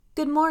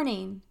Good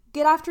morning,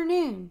 good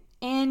afternoon,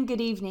 and good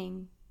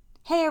evening.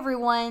 Hey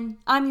everyone,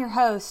 I'm your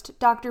host,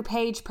 Dr.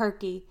 Paige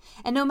Perky,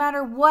 and no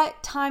matter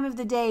what time of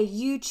the day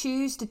you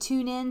choose to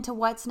tune in to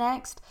What's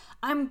Next,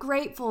 I'm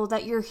grateful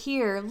that you're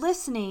here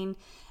listening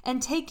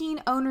and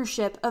taking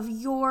ownership of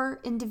your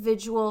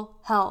individual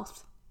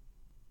health.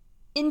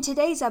 In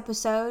today's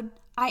episode,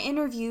 I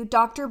interview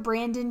Dr.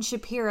 Brandon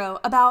Shapiro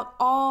about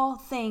all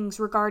things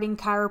regarding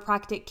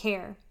chiropractic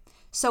care.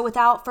 So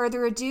without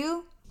further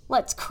ado,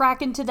 let's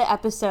crack into the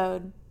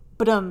episode.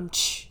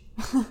 Ba-dum-tsh.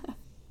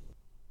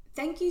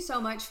 Thank you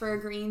so much for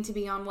agreeing to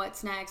be on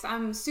What's Next.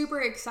 I'm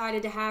super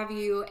excited to have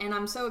you, and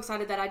I'm so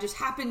excited that I just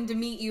happened to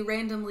meet you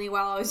randomly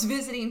while I was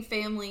visiting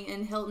family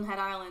in Hilton Head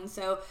Island.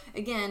 So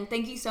again,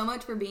 thank you so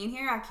much for being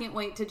here. I can't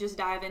wait to just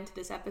dive into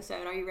this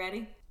episode. Are you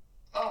ready?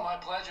 Oh, my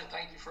pleasure.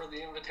 Thank you for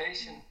the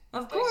invitation.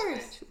 Of Thanks,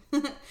 course.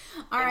 Paige.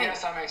 All right.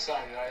 Yes, I'm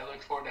excited. I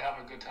look forward to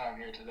having a good time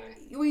here today.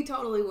 We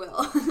totally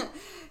will.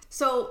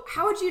 So,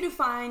 how would you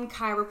define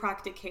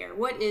chiropractic care?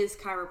 What is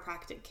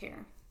chiropractic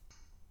care?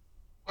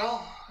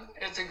 Well,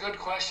 it's a good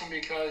question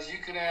because you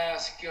could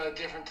ask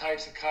different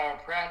types of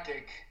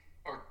chiropractic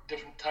or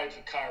different types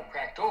of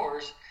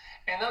chiropractors,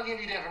 and they'll give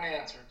you different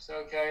answers.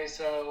 Okay,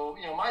 so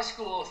my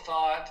school of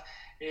thought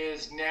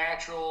is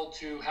natural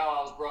to how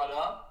I was brought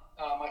up.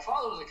 My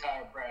father was a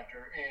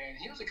chiropractor, and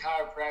he was a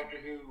chiropractor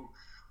who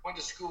went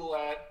to school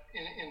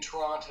in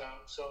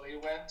Toronto. So he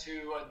went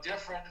to a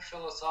different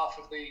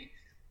philosophically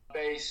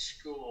based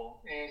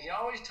school. And he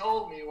always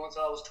told me once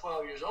I was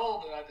 12 years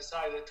old, and I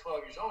decided at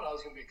 12 years old I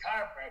was going to be a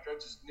chiropractor. I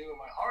just knew in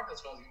my heart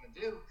that's what I was going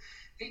to do.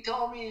 He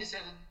told me, he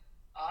said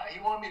he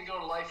wanted me to go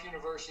to Life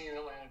University in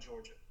Atlanta,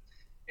 Georgia.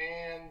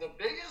 And the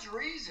biggest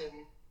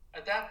reason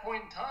at that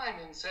point in time,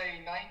 in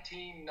say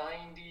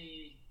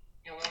 1990,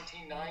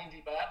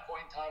 by that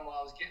point in time,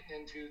 while I was getting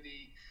into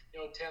the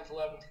 10th,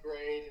 11th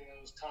grade, and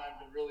it was time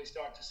to really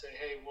start to say,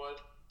 hey,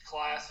 what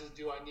classes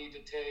do I need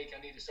to take? I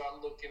need to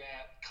start looking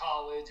at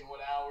college and what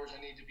hours I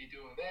need to be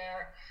doing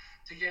there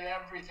to get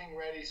everything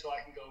ready so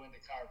I can go into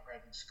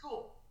chiropractic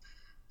school.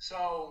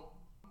 So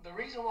the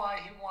reason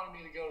why he wanted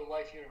me to go to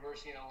Life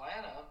University in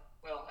Atlanta,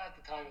 well, at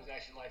the time it was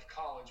actually Life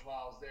College. While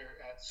I was there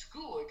at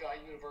school, it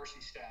got university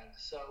status.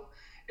 So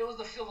it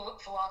was the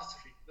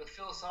philosophy, the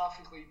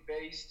philosophically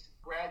based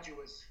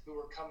graduates who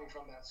were coming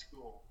from that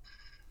school.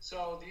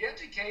 So the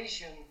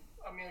education,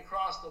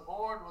 across the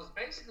board was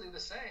basically the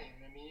same.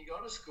 You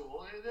go to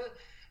school,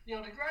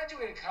 to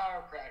graduate a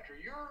chiropractor,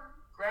 you're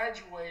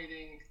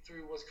graduating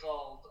through what's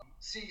called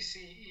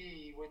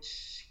CCE,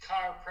 which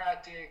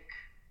chiropractic,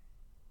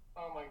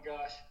 oh my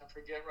gosh, I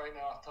forget right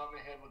now off the top of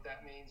my head what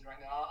that means right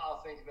now.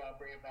 I'll think about it,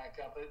 bring it back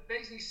up. But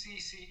basically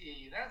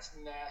CCE, that's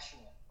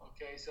national,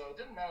 okay? So it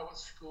doesn't matter what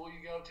school you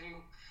go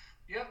to.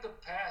 You have to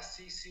pass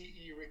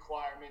CCE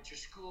requirements. Your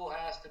school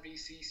has to be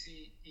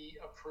CCE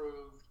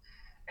approved.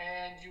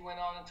 And you went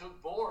on and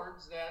took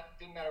boards that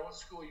didn't matter what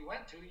school you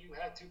went to, you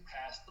had to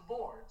pass the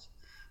boards.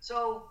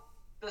 So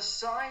the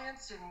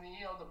science and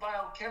the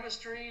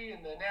biochemistry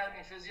and the anatomy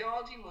and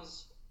physiology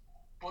was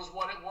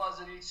what it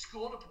was at each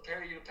school to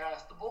prepare you to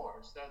pass the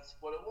boards. That's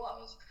what it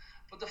was.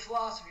 But the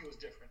philosophy was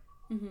different.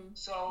 Mm-hmm.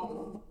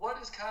 So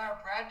what is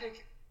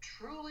chiropractic?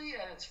 Truly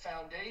at its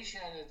foundation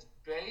and its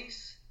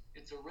base,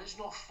 its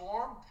original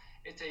form,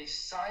 it's a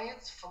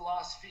science,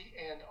 philosophy,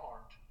 and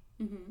art.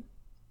 Mm-hmm.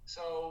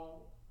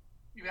 So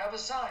you have a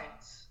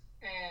science,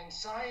 and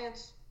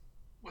science,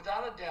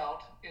 without a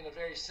doubt, in a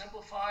very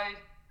simplified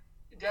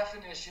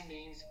definition,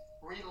 means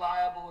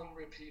reliable and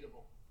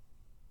repeatable.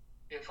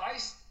 If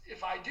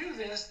I do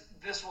this,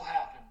 this will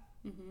happen.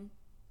 Mm-hmm.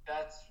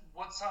 That's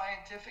what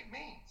scientific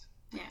means.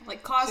 Yeah,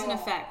 like cause and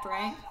effect,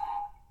 right?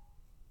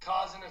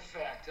 Cause and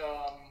effect.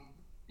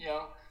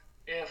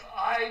 If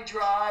I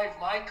drive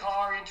my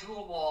car into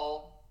a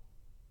wall,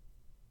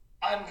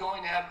 I'm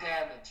going to have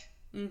damage.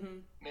 Mm-hmm.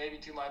 Maybe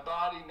to my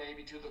body,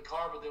 maybe to the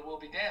car, but there will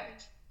be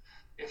damage.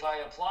 If I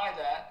apply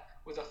that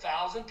with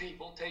 1,000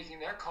 people taking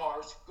their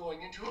cars,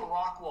 going into a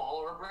rock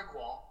wall or a brick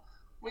wall,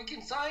 we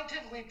can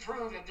scientifically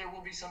prove that there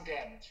will be some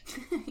damage.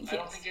 Yes. I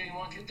don't think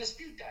anyone can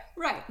dispute that.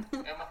 Right.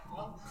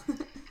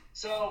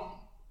 So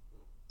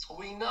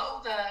we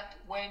know that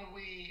when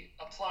we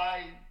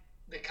apply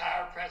the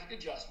chiropractic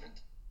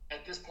adjustment,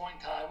 at this point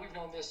in time, we've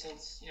known this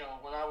since,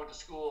 when I went to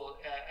school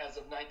as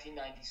of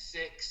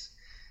 1996,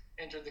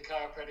 entered the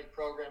chiropractic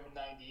program in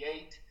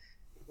 98.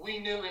 We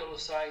knew it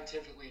was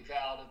scientifically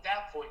valid at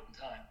that point in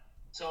time.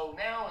 So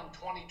now in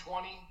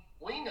 2020,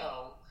 we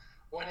know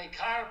when a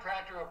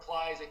chiropractor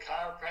applies a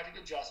chiropractic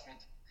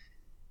adjustment,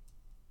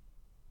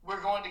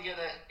 we're going to get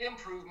an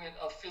improvement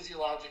of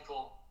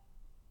physiological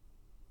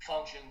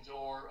functions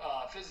or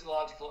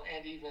physiological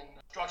and even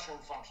structural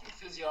functions,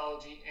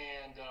 physiology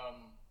and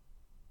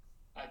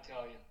I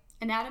tell you.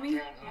 Anatomy?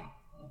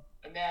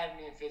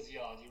 Anatomy and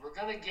physiology. We're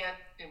going to get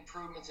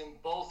improvements in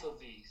both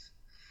of these.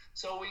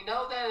 So we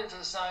know that it's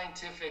a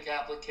scientific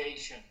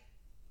application.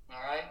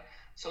 All right?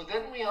 So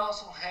then we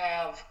also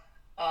have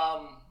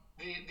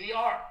the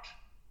art.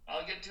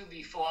 I'll get to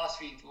the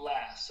philosophy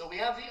last. So we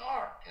have the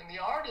art. And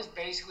the art is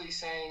basically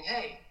saying,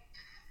 hey,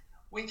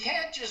 we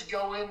can't just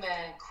go in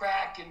there and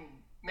crack and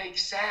make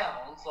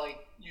sounds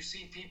like you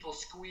see people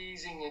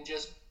squeezing and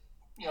just,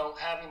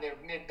 having their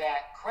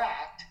mid-back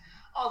cracked.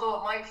 Although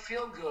it might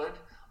feel good,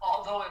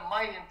 although it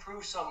might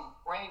improve some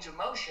range of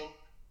motion,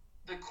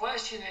 the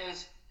question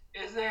is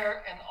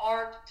there an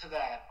art to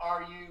that?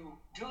 Are you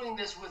doing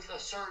this with a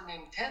certain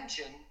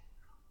intention,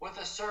 with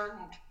a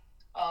certain,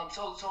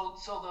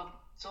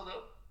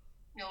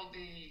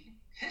 the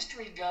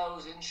history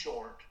goes, in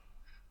short,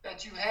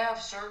 that you have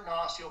certain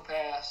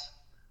osteopaths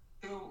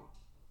who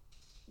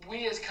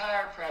we as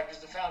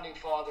chiropractors, the founding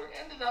father,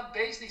 ended up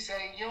basically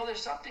saying,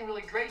 there's something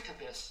really great to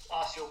this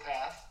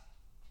osteopath,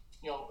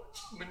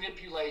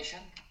 manipulation,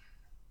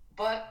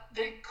 but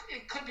it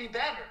could be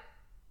better.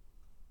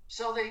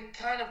 So they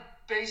kind of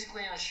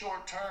basically, in a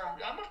short term,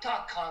 I'm going to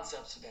talk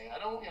concepts today. I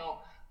don't,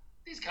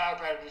 these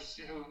chiropractors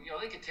who,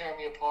 they could tear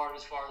me apart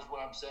as far as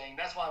what I'm saying.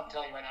 That's why I'm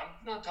telling you right now,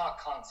 I'm going to talk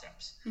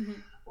concepts.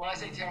 Mm-hmm. When I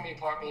say tear me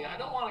apart, I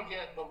don't want to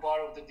get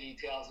bombarded with the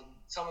details and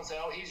someone say,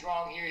 oh, he's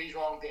wrong here, he's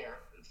wrong there.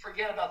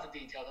 Forget about the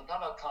details. I'm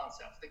talking about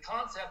concepts. The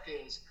concept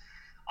is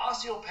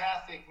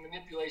osteopathic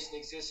manipulation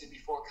existed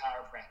before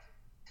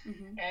chiropractic.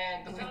 Mm-hmm.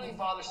 And the founding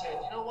father said,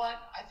 you know what?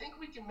 I think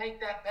we can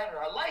make that better.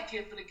 I like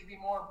it, but it could be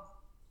more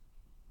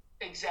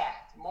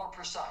exact, more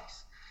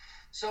precise.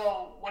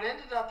 So what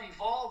ended up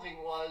evolving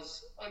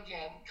was,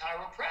 again,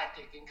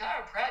 chiropractic. And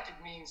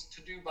chiropractic means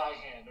to do by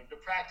hand or to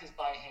practice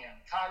by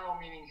hand. Chiro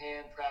meaning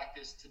hand,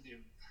 practice, to do.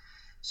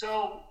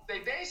 So they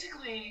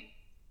basically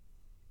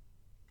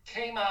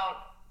came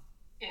out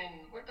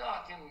we're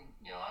talking,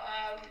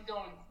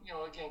 don't,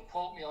 again,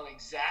 quote me on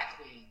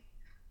exactly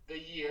the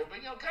year, but,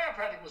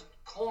 chiropractic was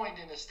coined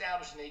and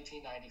established in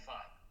 1895.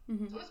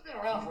 Mm-hmm. So it's been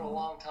around for a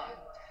long time.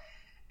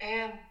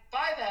 And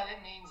by that,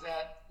 it means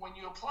that when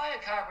you apply a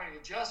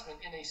chiropractic adjustment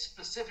in a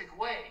specific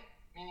way,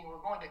 meaning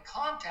we're going to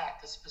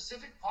contact a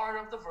specific part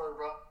of the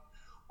vertebra,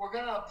 we're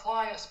going to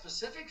apply a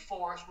specific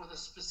force with a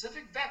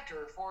specific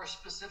vector for a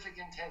specific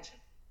intention.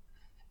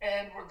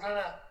 And we're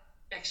going to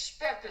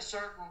expect a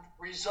certain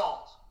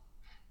result.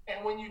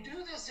 And when you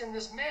do this in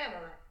this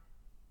manner,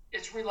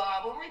 it's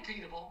reliable and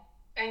repeatable,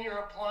 and you're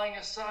applying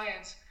a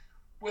science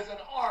with an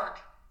art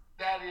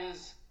that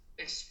is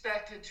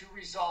expected to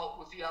result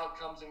with the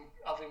outcomes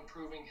of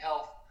improving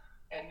health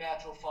and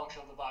natural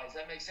function of the body. Does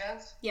that make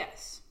sense?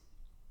 Yes.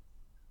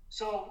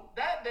 So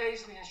that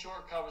basically, in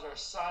short, covers our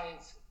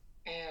science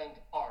and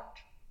art.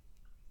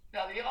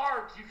 Now, the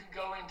art, you can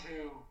go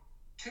into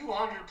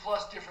 200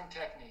 plus different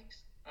techniques,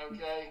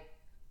 okay?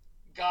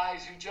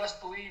 Guys who just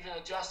believe in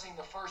adjusting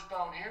the first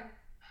bone here.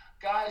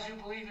 Guys who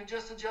believe in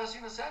just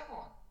adjusting the second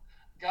one.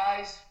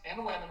 Guys and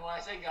women, when I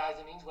say guys,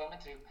 it means women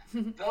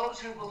too. Those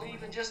who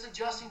believe in just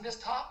adjusting this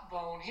top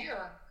bone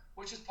here,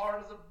 which is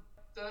part of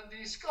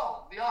the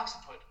skull, the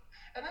occiput.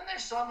 And then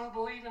there's some who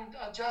believe in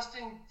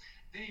adjusting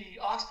the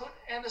occiput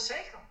and the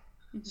sacrum.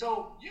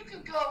 So you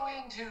could go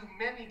into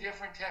many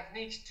different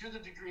techniques to the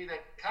degree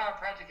that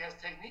chiropractic has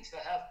techniques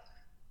that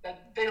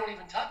they don't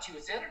even touch you.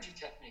 It's energy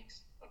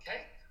techniques,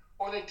 okay?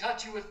 Or they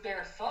touch you with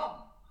their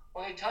thumb,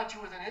 or they touch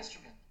you with an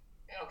instrument.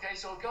 Okay,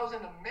 so it goes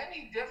into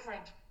many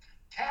different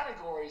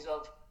categories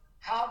of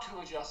how to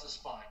adjust the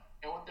spine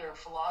and what their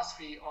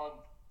philosophy on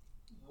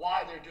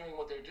why they're doing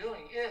what they're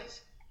doing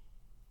is.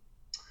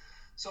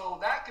 So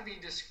that could be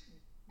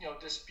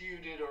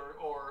disputed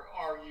or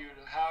argued,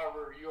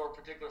 however your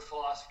particular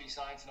philosophy,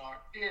 science, and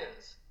art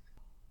is.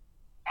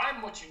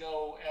 I'm what you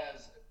know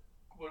as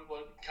what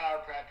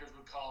chiropractors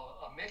would call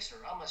a mixer.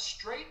 I'm a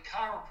straight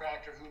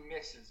chiropractor who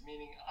mixes,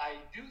 meaning I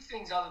do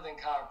things other than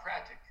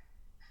chiropractic.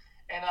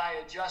 And I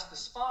adjust the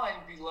spine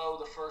below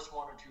the first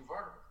one or two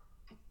vertebrae.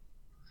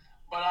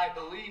 But I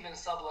believe in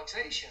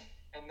subluxation,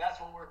 and that's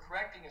what we're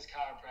correcting as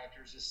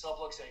chiropractors is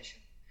subluxation.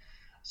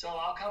 So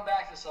I'll come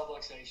back to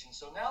subluxation.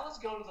 So now let's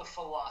go to the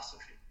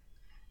philosophy.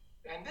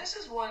 And this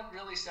is what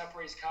really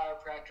separates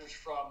chiropractors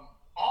from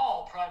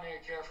all primary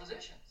care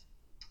physicians,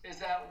 is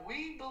that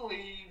we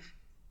believe,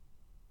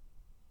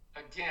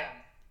 again,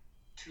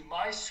 to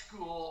my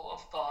school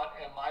of thought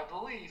and my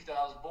belief that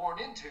I was born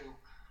into,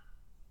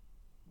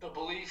 the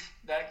belief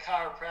that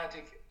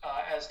chiropractic,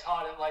 as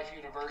taught at Life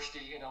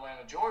University in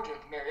Atlanta, Georgia,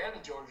 Marietta,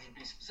 Georgia to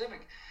be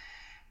specific,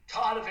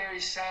 taught a very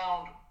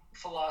sound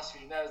philosophy,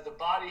 and that is the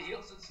body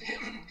heals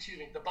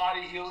the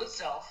body heals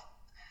itself,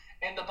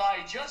 and the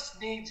body just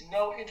needs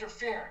no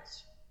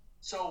interference.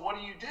 So what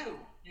do?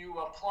 You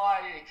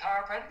apply a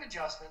chiropractic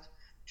adjustment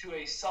to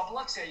a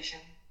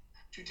subluxation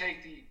to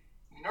take the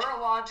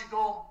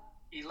neurological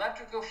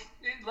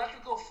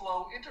electrical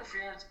flow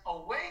interference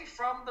away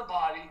from the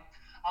body,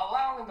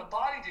 allowing the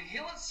body to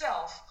heal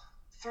itself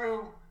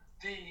through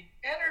the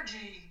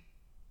energy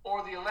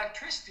or the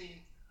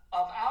electricity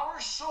of our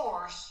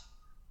source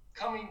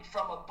coming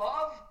from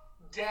above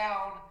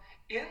down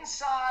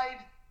inside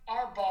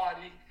our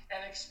body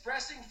and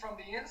expressing from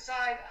the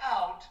inside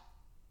out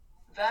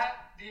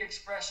the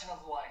expression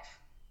of life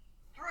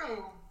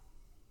through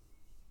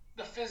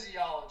the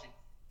physiology,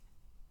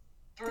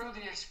 through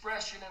the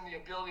expression and the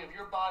ability of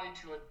your body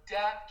to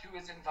adapt to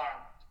its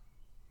environment.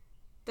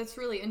 That's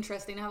really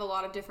interesting. I have a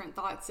lot of different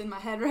thoughts in my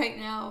head right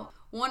now.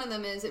 One of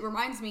them is, it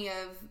reminds me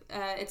of,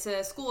 it's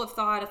a school of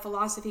thought, a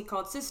philosophy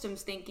called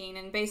systems thinking,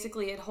 and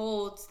basically it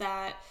holds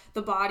that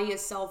the body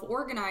is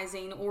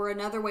self-organizing, or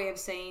another way of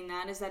saying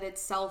that is that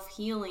it's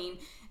self-healing.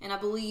 And I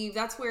believe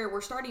that's where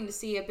we're starting to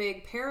see a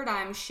big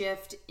paradigm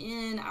shift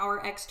in our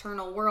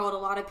external world. A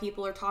lot of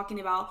people are talking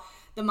about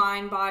the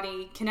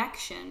mind-body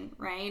connection,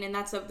 right? And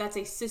that's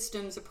a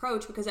systems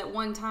approach, because at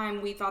one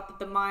time we thought that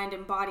the mind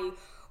and body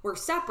were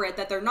separate,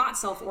 that they're not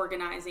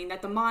self-organizing,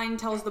 that the mind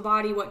tells the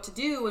body what to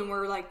do, and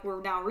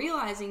we're now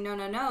realizing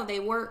no, they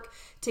work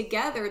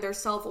together. They're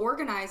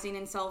self-organizing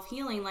and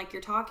self-healing, like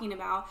you're talking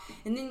about.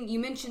 And then you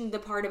mentioned the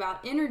part about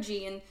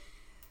energy, and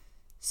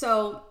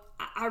so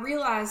I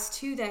realized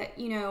too that,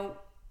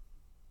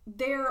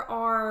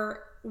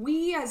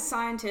 we as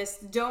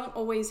scientists don't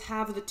always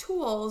have the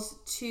tools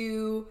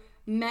to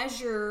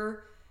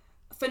measure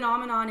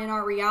phenomenon in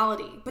our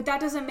reality, but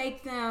that doesn't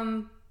make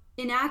them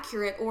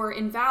inaccurate or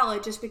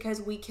invalid just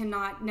because we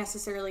cannot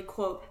necessarily,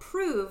 quote,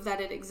 prove that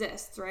it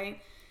exists,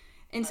 right?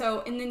 And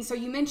so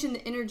you mentioned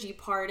the energy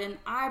part, and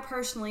my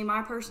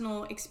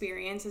personal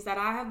experience is that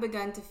I have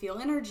begun to feel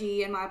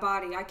energy in my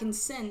body. I can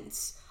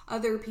sense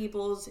other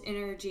people's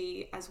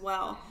energy as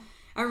well.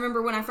 I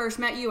remember when I first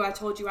met you, I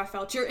told you I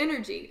felt your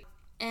energy.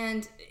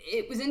 And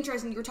it was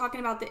interesting. You were talking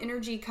about the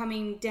energy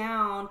coming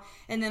down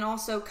and then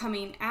also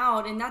coming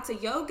out, and that's a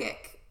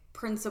yogic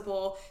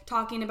principle,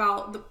 talking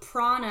about the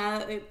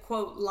prana,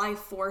 quote, life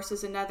force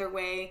is another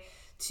way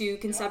to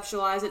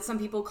conceptualize it. Some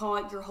people call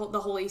it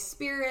the Holy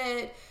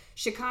Spirit,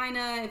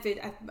 Shekinah,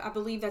 I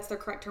believe that's the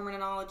correct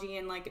terminology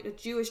in like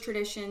Jewish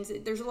traditions.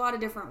 There's a lot of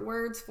different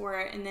words for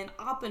it. And then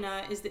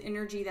apana is the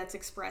energy that's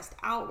expressed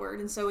outward.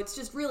 And so it's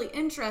just really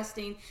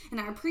interesting,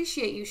 and I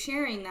appreciate you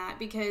sharing that,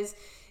 because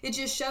it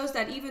just shows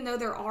that even though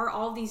there are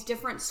all these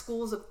different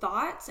schools of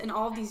thoughts and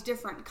all these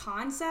different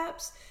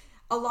concepts,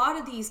 a lot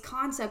of these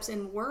concepts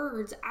and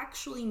words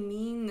actually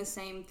mean the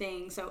same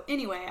thing. So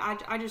anyway,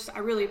 I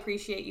really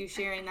appreciate you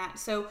sharing that.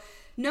 So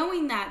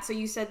knowing that, so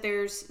you said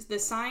there's the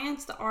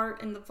science, the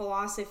art, and the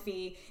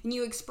philosophy, and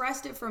you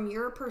expressed it from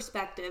your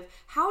perspective.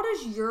 How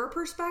does your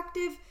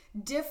perspective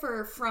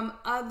differ from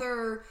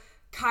other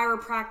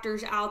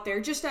chiropractors out there,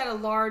 just at a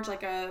large,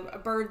 like a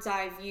bird's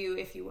eye view,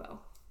 if you will?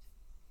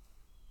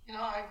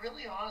 I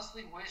really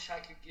honestly wish I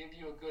could give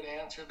you a good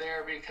answer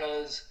there,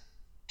 because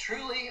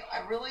truly,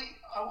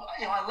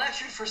 I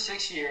lectured for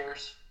 6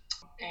 years,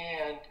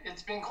 and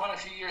it's been quite a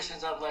few years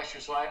since I've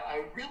lectured. So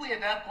I really, at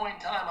that point in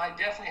time, I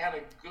definitely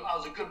I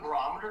was a good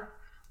barometer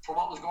for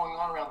what was going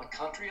on around the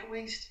country, at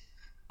least.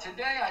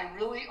 Today, I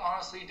really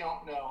honestly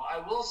don't know. I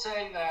will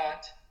say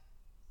that,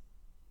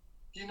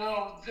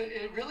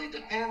 it really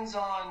depends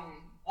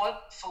on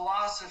what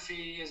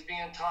philosophy is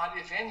being taught,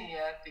 if any,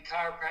 at the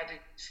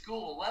chiropractic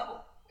school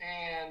level.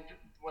 And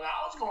when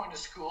I was going to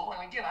school,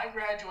 and again, I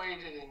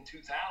graduated in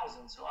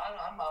 2000, so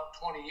I'm about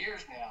 20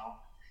 years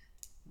now,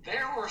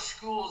 there were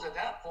schools at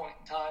that point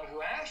in time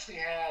who actually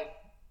had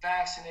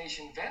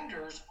vaccination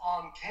vendors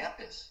on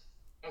campus,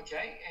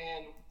 okay?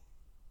 And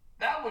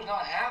that would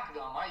not happen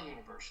on my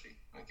university,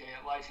 okay,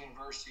 at Life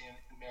University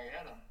in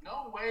Marietta.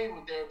 No way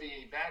would there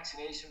be a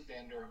vaccination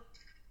vendor.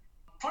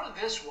 Put it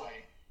this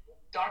way,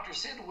 Dr.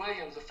 Sid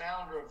Williams, the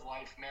founder of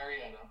Life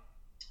Marietta,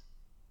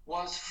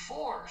 was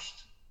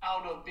forced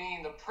out of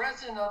being the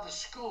president of the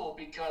school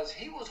because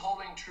he was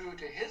holding true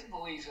to his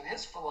beliefs and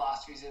his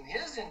philosophies and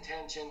his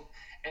intention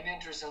and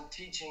interest in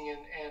teaching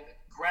and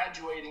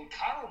graduating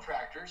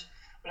chiropractors.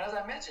 But as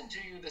I mentioned to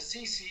you, the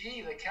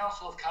CCE, the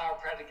Council of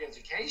Chiropractic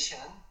Education,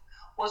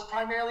 was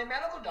primarily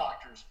medical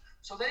doctors.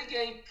 So they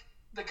gave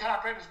the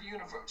chiropractic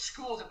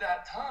schools at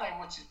that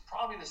time, which is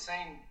probably the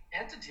same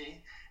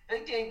entity,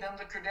 they gave them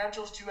the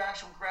credentials to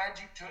actually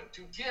graduate,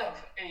 to give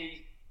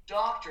a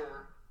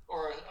doctor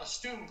or a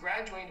student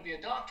graduating to be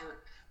a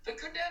doctor, the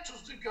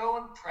credentials to go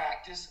and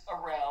practice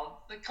around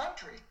the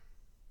country.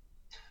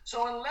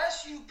 So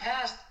unless you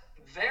passed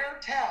their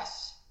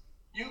tests,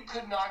 you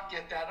could not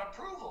get that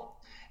approval.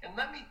 And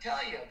let me tell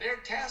you, their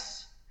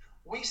tests,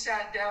 we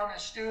sat down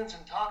as students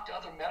and talked to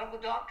other medical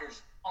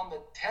doctors on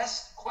the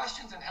test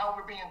questions and how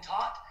we're being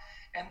taught,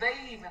 and they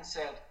even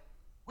said,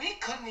 we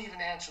couldn't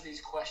even answer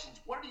these questions.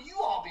 What are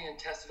you all being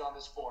tested on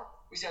this for?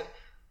 We said,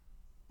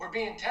 we're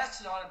being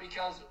tested on it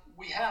because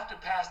we have to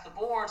pass the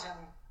boards, and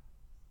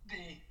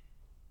the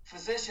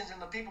physicians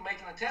and the people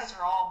making the tests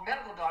are all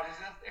medical doctors,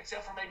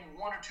 except for maybe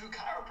one or two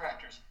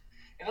chiropractors.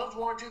 And those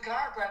one or two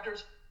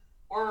chiropractors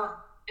were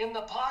in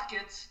the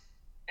pockets,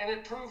 and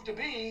it proved to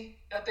be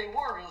that they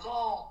were. It was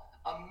all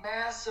a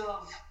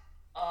massive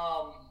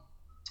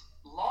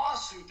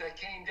lawsuit that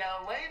came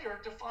down later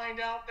to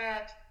find out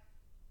that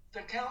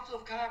the Council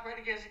of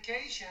Chiropractic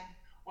Education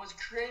was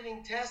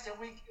creating tests that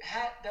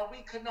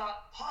we could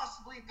not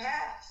possibly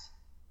pass.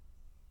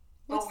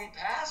 But we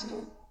passed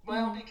them.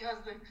 Well, because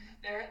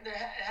there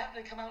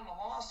happened to come out in a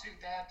lawsuit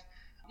that,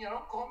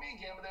 don't quote me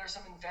again, but there are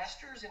some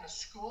investors in a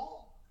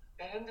school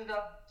that ended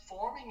up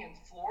forming in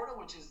Florida,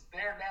 which is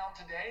there now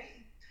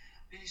today,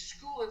 the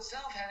school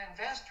itself had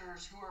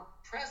investors who were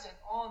present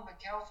on the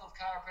Council of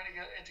Chiropractic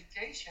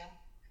Education,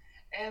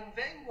 and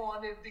they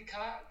wanted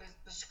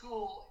the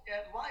school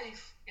at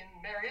Life in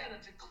Marietta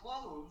to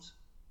close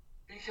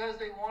because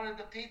they wanted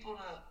the people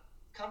to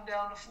come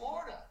down to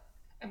Florida.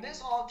 And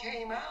this all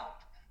came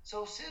out.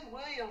 So Sid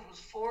Williams was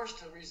forced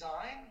to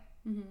resign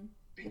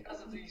because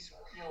of these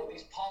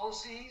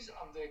policies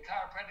of the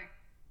Chiropractic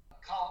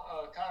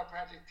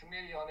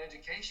Committee on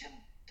Education,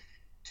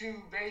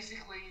 to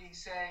basically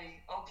say,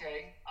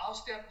 okay, I'll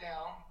step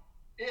down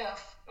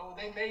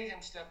they made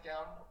him step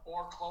down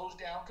or close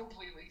down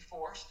completely,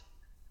 forced,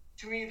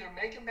 to either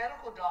make a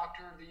medical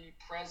doctor the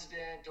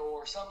president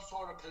or some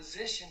sort of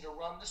position to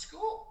run the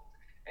school.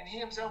 And he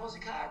himself was a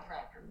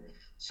chiropractor.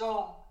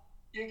 So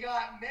you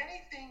got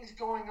many things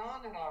going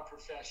on in our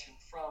profession.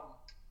 From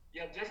you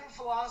have different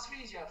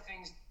philosophies, you have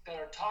things that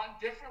are taught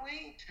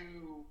differently,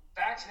 to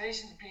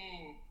vaccinations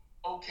being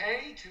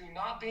okay, to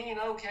not being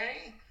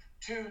okay,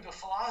 to the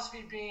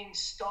philosophy being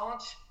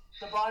staunch,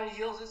 the body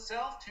heals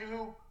itself,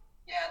 to,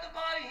 the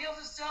body heals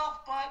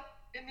itself, but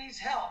it needs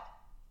help,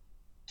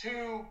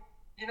 to,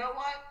 you know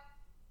what,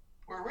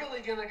 we're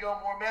really going to go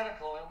more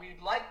medical, and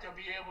we'd like to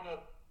be able to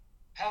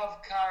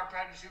have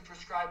chiropractors who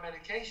prescribe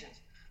medications.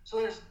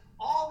 So there's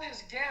all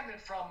this gamut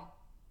from,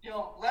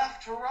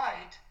 left to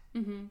right,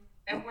 and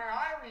where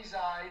I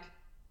reside,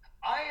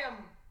 I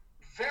am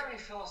very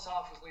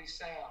philosophically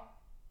sound.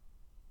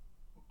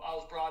 I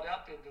was brought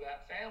up into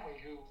that family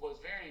who was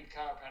very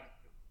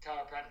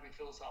chiropractically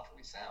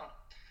philosophically sound.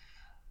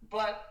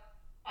 But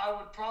I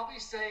would probably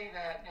say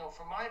that,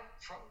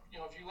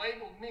 if you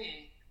labeled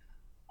me,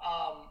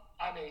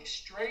 I'm a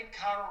straight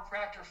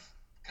chiropractic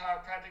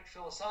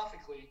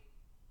philosophically,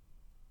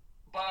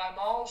 but I'm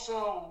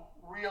also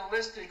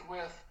realistic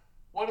with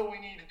what do we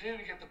need to do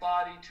to get the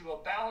body to a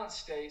balanced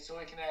state so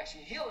it can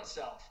actually heal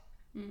itself.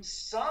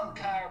 Some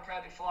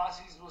chiropractic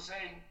philosophies will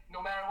say,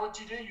 no matter what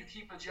you do, you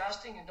keep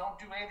adjusting and don't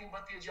do anything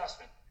but the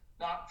adjustment.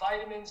 Not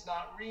vitamins,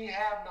 not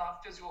rehab,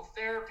 not physical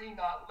therapy,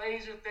 not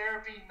laser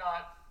therapy,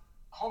 not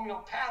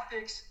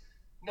homeopathics,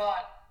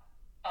 not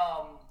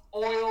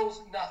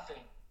oils,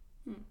 nothing.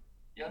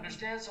 You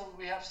understand? So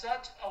we have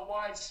such a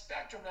wide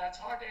spectrum that it's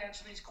hard to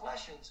answer these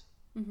questions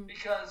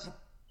because,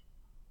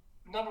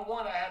 number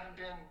one, I haven't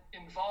been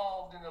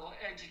involved in the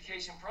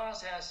education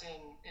process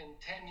in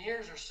 10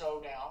 years or so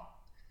now.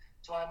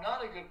 So I'm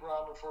not a good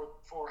barometer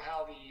for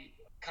how the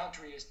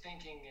country is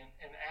thinking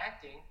and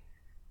acting.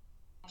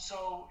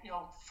 So,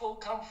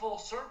 full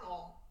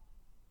circle,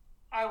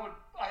 I would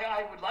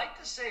like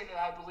to say that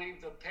I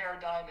believe the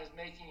paradigm is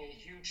making a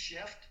huge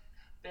shift.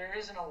 There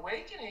is an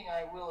awakening,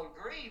 I will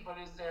agree, but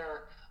is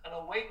there an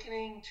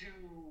awakening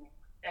to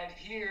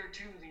adhere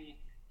to the,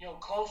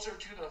 closer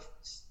to the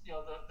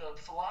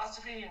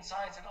philosophy and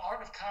science and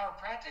art of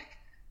chiropractic?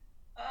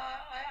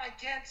 I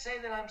can't say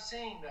that I'm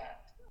seeing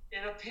that.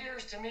 It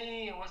appears to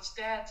me, and what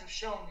stats have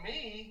shown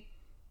me,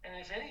 and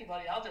if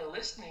anybody out there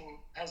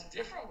listening has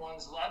different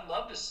ones, I'd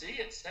love to see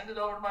it. Send it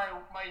over to my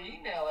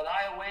email at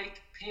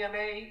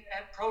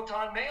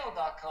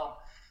iawakepma@protonmail.com.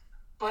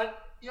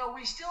 But,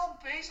 we still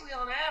basically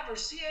on average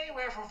see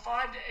anywhere from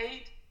 5 to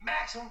 8,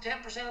 maximum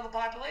 10% of the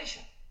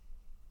population.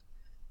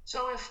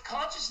 So if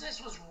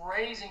consciousness was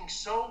raising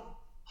so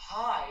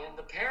high and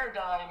the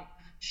paradigm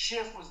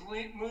shift was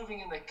moving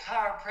in the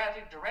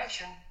chiropractic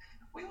direction,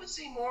 we would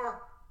see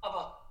more of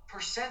a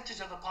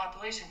percentage of the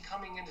population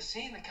coming into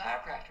seeing the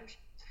chiropractors.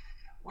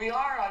 We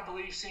are, I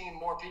believe, seeing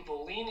more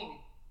people leaning,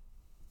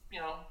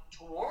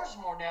 towards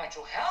more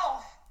natural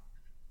health,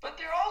 but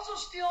they're also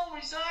still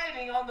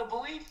residing on the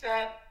belief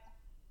that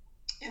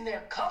in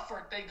their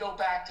comfort, they go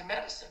back to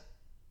medicine.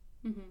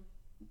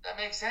 That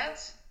makes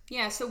sense?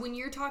 Yeah, so when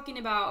you're talking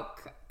about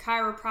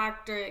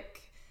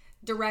chiropractic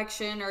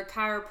direction or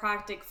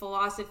chiropractic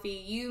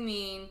philosophy, you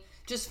mean,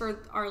 just for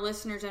our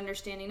listeners'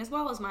 understanding as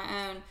well as my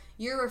own,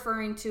 you're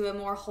referring to a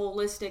more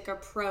holistic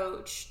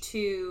approach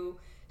to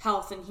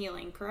health and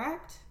healing,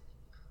 correct?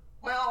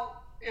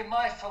 Well, in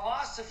my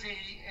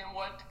philosophy and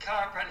what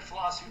chiropractic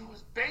philosophy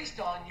was based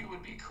on, you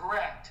would be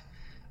correct.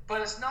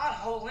 But it's not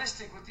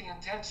holistic with the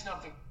intention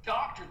of the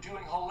doctor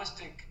doing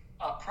holistic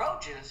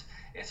approaches.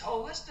 It's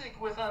holistic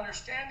with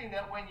understanding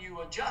that when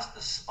you adjust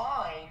the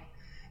spine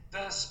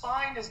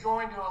is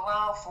going to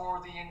allow for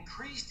the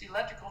increased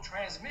electrical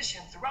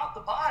transmission throughout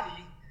the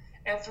body,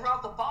 and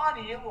throughout the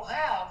body it will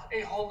have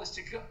a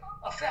holistic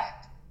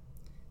effect.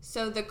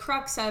 So the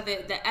crux of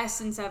it, the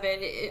essence of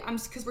it,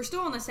 because we're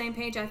still on the same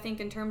page, I think,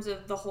 in terms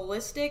of the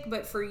holistic,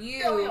 but for you,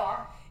 yeah, we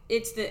are.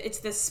 It's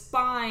the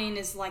spine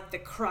is like the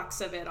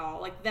crux of it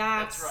all. Like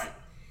that's right.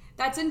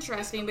 That's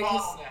interesting it's the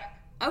because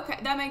bottleneck. Okay,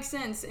 that makes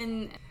sense.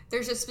 And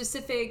there's a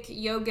specific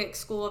yogic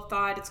school of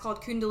thought. It's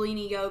called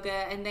Kundalini Yoga,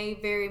 and they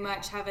very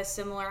much have a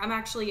similar. I'm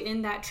actually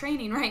in that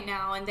training right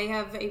now, and they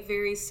have a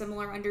very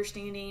similar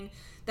understanding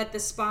that the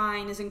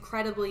spine is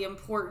incredibly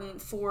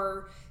important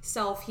for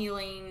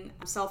self-healing,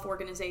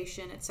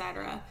 self-organization,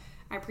 etc.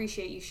 I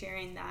appreciate you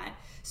sharing that.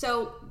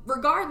 So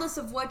regardless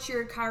of what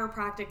your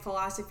chiropractic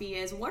philosophy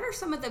is, what are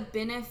some of the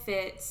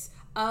benefits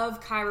of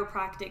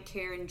chiropractic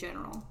care in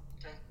general?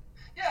 Okay.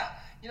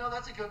 Yeah,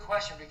 that's a good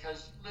question,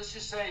 because let's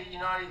just say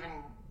you're not even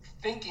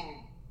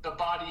thinking the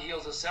body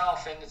heals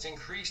itself, and it's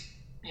increased,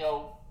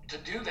 to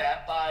do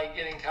that by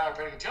getting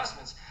chiropractic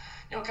adjustments.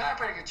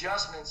 Chiropractic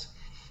adjustments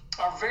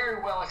are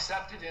very well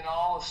accepted in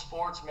all of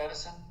sports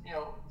medicine,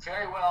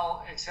 very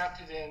well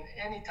accepted in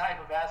any type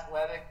of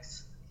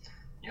athletics,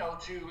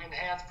 to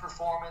enhance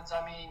performance.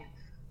 I mean,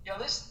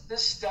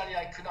 this study,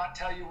 I could not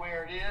tell you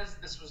where it is.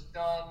 This was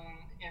done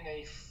in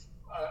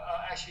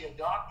actually a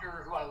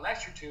doctor who I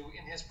lectured to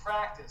in his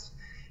practice.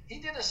 He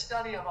did a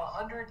study of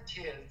 100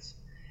 kids,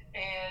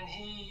 and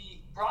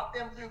he brought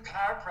them through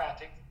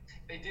chiropractic.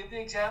 They did the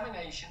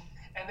examination,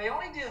 and they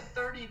only did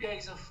 30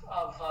 days of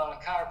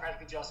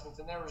chiropractic adjustments,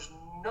 and there was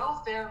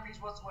no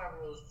therapies whatsoever.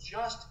 It was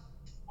just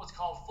what's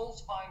called full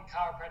spine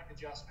chiropractic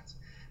adjustments.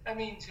 That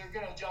means you're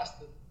going to adjust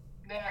the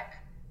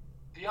neck,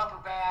 the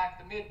upper back,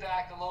 the mid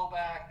back, the low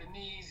back, the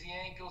knees, the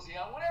ankles,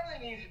 whatever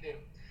they need to do.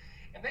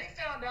 And they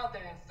found out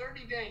that in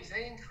 30 days,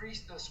 they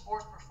increased the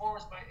sports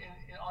performance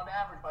on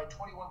average by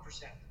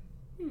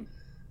 21%.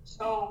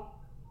 So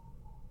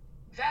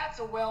that's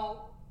a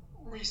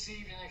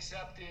well-received and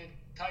accepted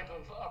type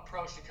of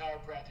approach to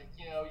chiropractic.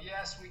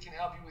 Yes, we can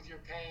help you with your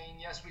pain.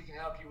 Yes, we can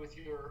help you with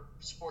your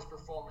sports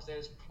performance.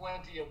 There's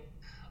plenty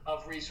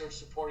of research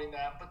supporting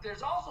that. But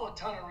there's also a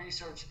ton of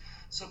research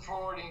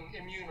supporting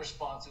immune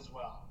response as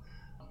well.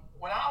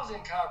 When I was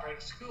in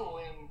chiropractic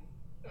school,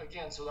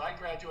 so I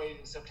graduated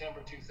in September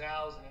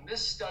 2000, and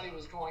this study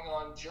was going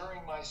on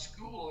during my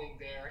schooling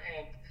there,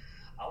 and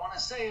I want to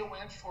say it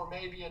went for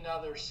maybe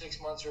another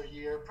 6 months or a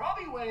year.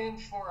 Probably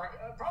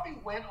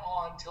went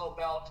on till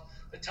about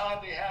the time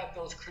they had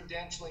those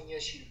credentialing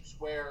issues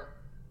where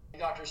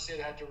Dr.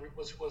 Sid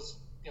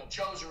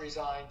chose to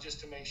resign just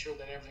to make sure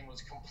that everything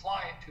was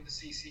compliant to the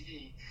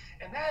CCE.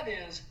 And that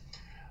is,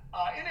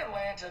 in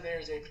Atlanta,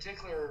 there's a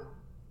particular,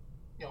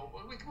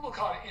 we'll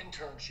call it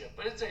internship,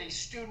 but it's a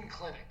student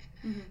clinic.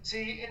 Mm-hmm.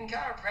 See, in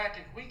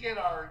chiropractic, we get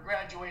our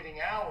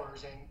graduating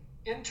hours and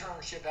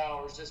internship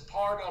hours as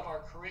part of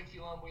our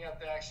curriculum. We have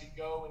to actually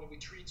go and we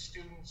treat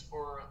students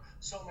for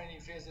so many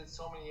visits,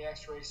 so many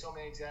x-rays, so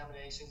many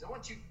examinations. And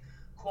once you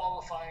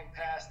qualify and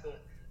pass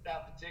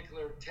that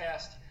particular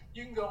test,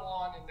 you can go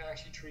on and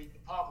actually treat the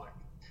public.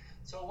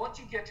 So once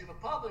you get to the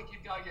public,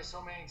 you've got to get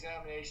so many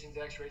examinations,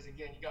 x-rays.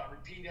 Again, you got to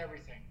repeat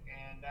everything.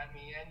 And that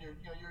means, and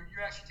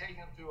you're actually taking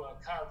them through a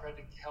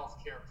chiropractic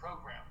healthcare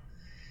program.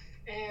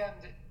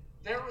 And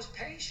there was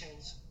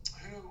patients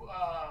who,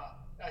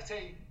 I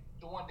say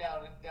the one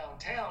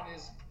downtown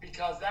is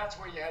because that's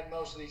where you had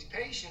most of these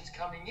patients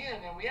coming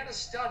in. And we had a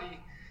study,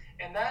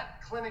 and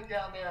that clinic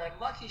down there at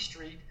Lucky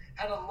Street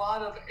had a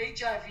lot of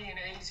HIV and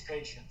AIDS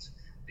patients.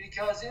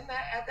 Because at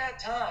that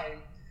time,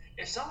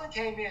 if someone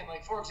came in,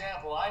 like for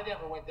example, I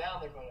never went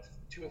down there but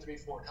 2 or 3,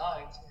 4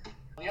 times.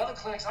 The other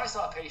clinics I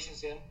saw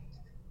patients in,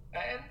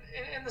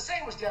 and the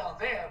same was down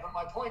there, but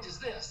my point is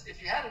this: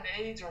 if you had an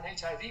AIDS or an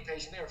HIV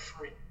patient, they were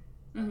free.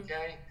 Mm-hmm.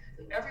 Okay?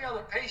 Every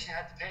other patient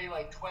had to pay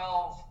like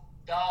 $12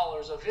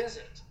 a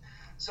visit.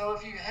 So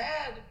if you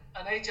had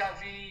an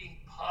HIV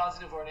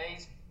positive or an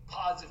AIDS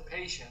positive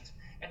patient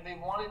and they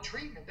wanted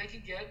treatment, they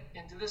could get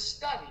into this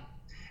study.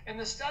 And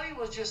the study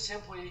was just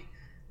simply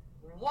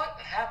what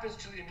happens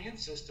to the immune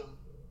system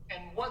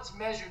and what's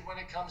measured when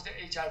it comes to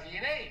HIV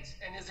and AIDS,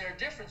 and is there a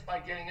difference by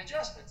getting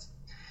adjustments?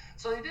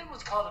 So they did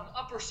what's called an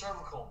upper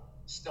cervical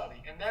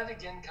study, and that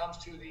again comes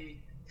to the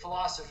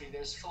philosophy.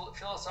 There's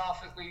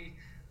philosophically,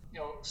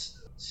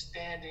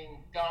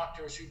 standing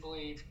doctors who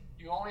believe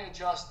you only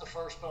adjust the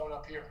first bone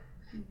up here,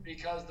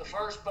 because the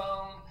first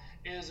bone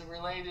is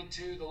related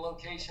to the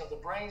location of the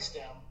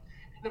brainstem.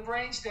 The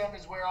brainstem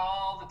is where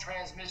all the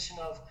transmission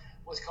of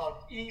what's called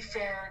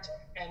efferent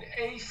and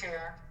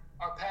afferent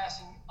are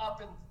passing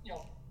up and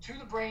to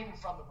the brain and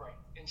from the brain,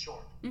 in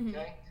short. Mm-hmm.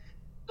 Okay,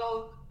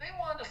 so they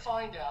wanted to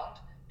find out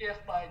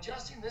if by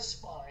adjusting this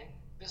spine,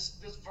 this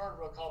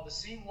vertebra called the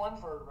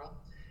C1 vertebra,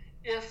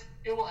 if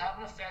it will have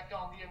an effect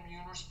on the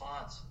immune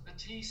response, the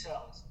T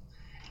cells.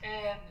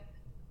 And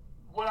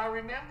what I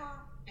remember,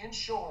 in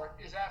short,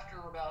 is after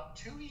about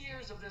 2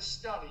 years of this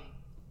study,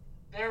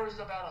 there was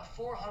about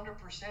a 400%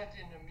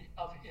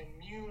 of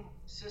immune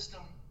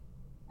system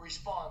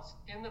response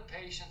in the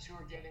patients who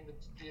are getting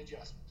the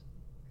adjustment.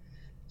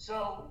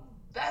 So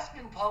that's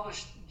been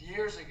published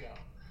years ago.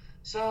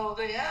 So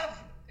they have,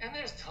 and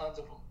there's tons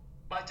of them.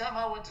 By the time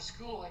I went to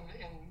school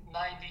in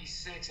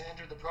 96 and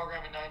entered the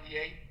program in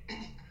 98,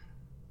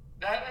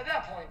 at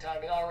that point in time,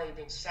 it had already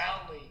been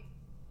soundly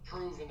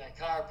proven that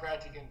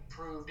chiropractic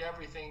improved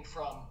everything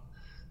from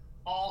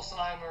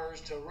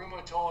Alzheimer's to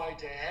rheumatoid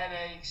to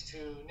headaches to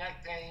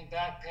neck pain,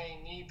 back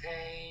pain, knee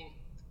pain.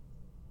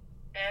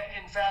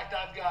 And in fact,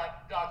 I've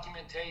got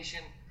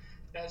documentation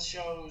that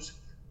shows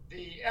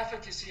the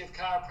efficacy of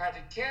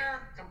chiropractic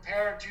care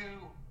compared to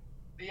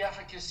the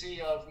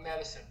efficacy of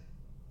medicine.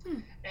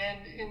 And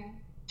in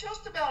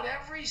just about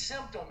every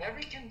symptom,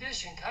 every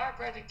condition,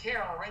 chiropractic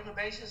care on a regular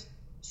basis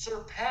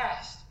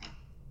surpassed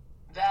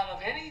that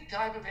of any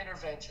type of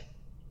intervention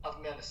of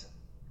medicine.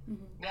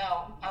 Mm-hmm.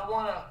 Now, I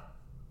want to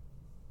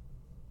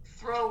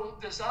throw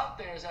this out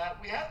there is that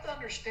we have to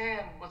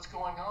understand what's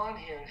going on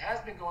here. It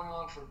has been going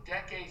on for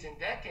decades and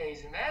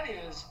decades, and that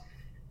is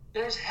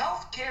there's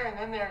health care and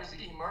then there's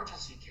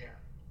emergency care.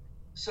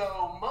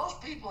 So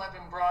most people have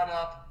been brought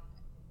up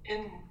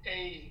in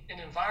an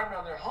environment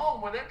of their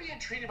home where they're being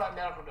treated by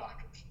medical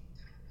doctors.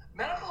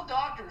 Medical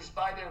doctors,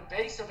 by their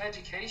base of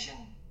education,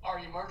 are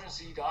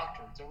emergency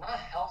doctors. They're not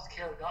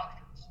healthcare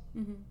doctors.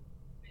 Mm-hmm.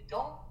 They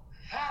don't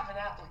have an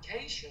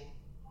application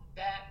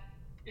that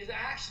is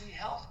actually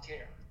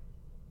healthcare.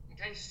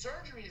 Okay,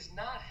 surgery is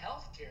not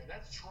healthcare.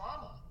 That's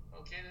trauma.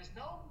 Okay, there's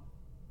no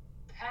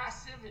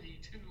passivity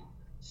to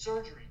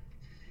surgery.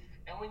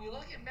 And when you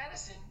look at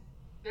medicine,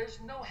 there's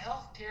no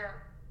healthcare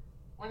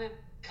when it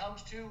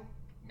comes to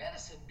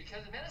medicine,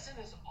 because medicine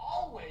is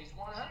always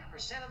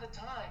 100% of the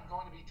time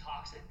going to be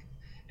toxic.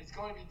 It's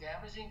going to be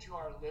damaging to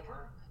our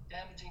liver,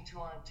 damaging to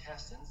our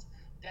intestines,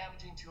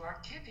 damaging to our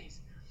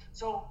kidneys.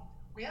 So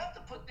we have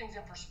to put things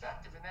in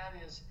perspective, and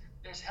that is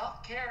there's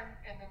health care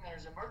and then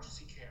there's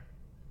emergency care.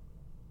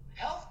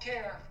 Health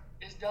care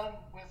is done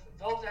with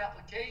those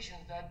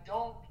applications that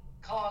don't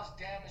cause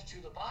damage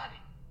to the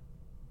body.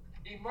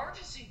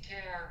 Emergency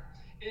care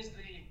is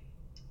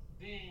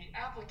the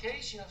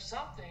application of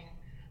something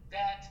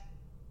that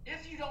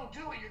if you don't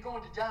do it, you're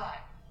going to die.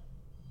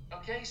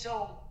 Okay,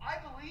 so I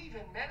believe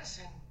in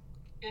medicine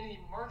in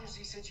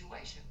emergency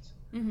situations.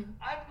 Mm-hmm.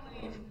 I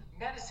believe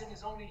medicine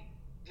is only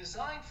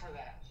designed for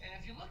that. And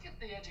if you look at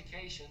the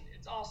education,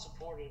 it's all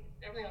supported.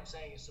 Everything I'm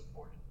saying is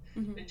supported.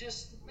 Mm-hmm.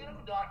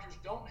 Medical doctors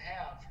don't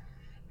have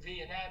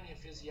the anatomy and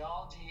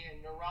physiology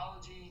and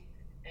neurology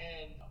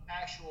and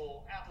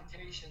actual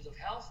applications of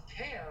health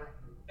care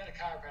that a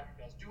chiropractor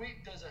does.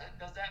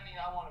 Does that mean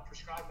I want to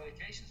prescribe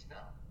medications?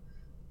 No.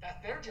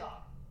 That's their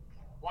job.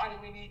 Why do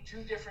we need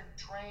two different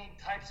trained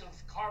types of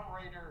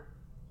carburetor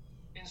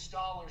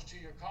installers to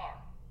your car?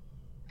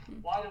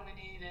 Why do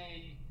we need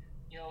a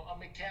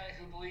mechanic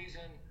who believes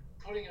in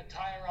putting a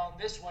tire on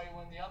this way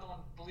when the other one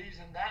believes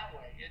in that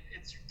way?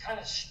 It's kind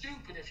of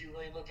stupid if you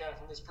really look at it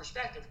from this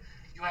perspective.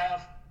 You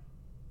have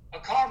a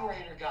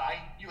carburetor guy,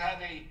 you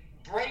have a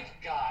brake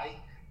guy,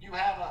 you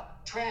have a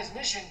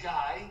transmission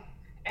guy,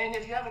 and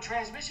if you have a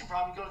transmission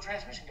problem, you go to the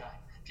transmission guy.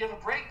 If you have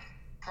a brake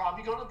problem,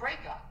 you go to the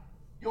brake guy.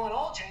 You want an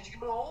oil change, you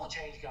go to an oil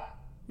change guy.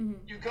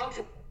 Mm-hmm. You go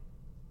to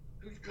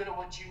who's good at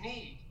what you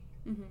need.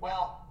 Mm-hmm.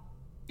 Well,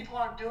 people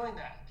aren't doing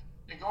that.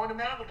 They're going to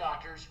medical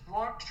doctors who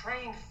aren't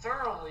trained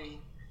thoroughly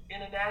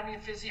in anatomy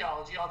and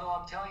physiology, although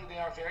I'm telling you they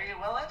are very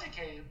well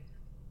educated.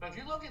 But if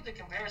you look at the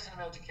comparison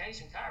of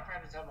education,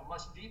 chiropractors have a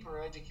much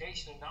deeper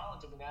education and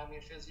knowledge of anatomy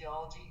and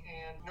physiology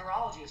and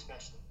neurology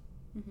especially.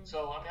 Mm-hmm.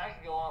 So, I mean, I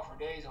can go on for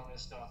days on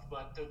this stuff,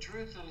 but the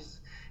truth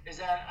is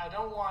that I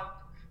don't want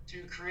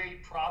to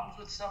create problems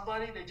with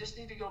somebody. They just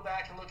need to go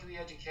back and look at the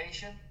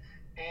education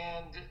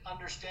and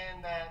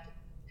understand that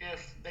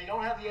if they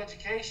don't have the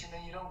education,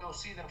 then you don't go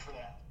see them for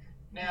that.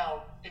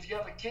 Now, if you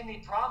have a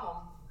kidney problem,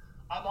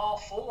 I'm all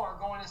for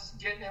going and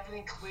getting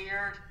everything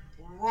cleared,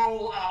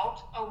 rule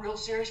out a real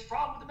serious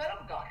problem with the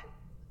medical doctor.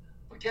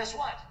 But guess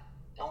what?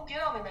 Don't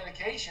get on the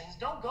medications.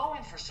 Don't go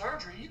in for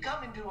surgery. You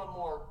come and do a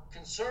more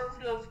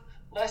conservative,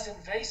 less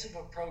invasive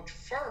approach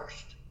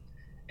first.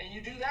 And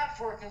you do that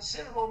for a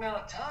considerable amount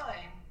of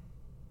time,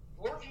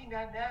 working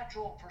that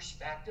natural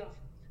perspective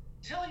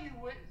till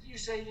you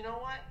say, you know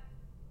what?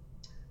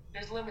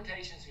 There's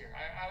limitations here.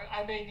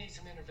 I may need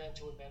some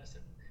intervention with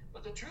medicine.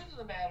 But the truth of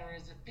the matter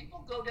is that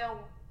people go down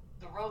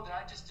the road that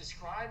I just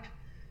described,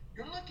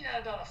 you're looking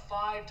at about a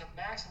 5 to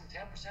maximum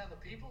 10% of the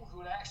people who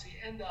would actually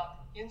end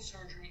up in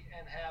surgery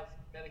and have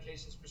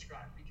medications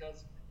prescribed,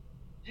 because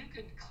you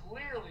can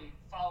clearly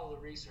follow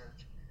the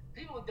research.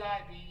 People with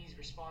diabetes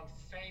respond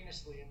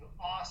famously and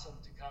awesome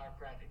to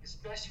chiropractic,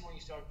 especially when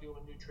you start doing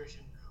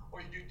nutrition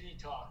or you do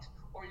detox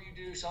or you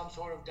do some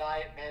sort of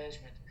diet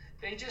management.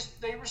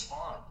 They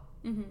respond.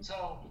 Mm-hmm.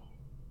 So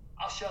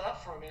I'll shut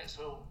up for a minute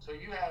so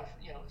you have,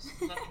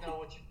 let me know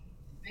what you're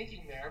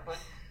thinking there. But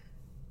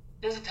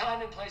there's a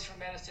time and place for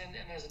medicine,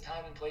 and there's a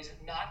time and place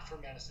not for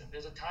medicine.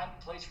 There's a time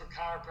and place for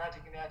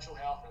chiropractic and natural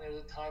health, and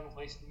there's a time and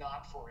place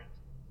not for it.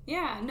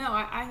 Yeah, no,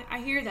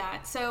 I hear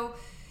that. So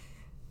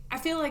I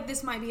feel like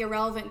this might be a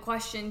relevant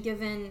question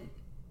given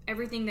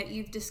everything that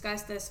you've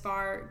discussed thus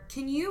far.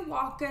 Can you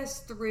walk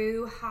us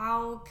through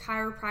how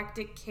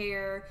chiropractic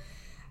care,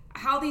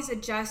 how these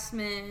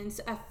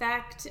adjustments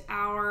affect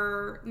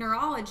our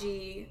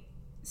neurology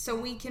so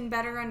we can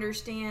better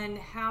understand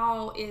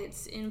how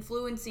it's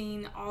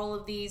influencing all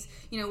of these?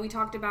 We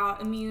talked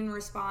about immune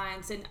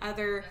response and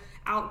other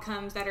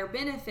outcomes that are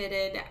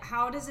benefited.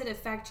 How does it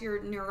affect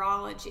your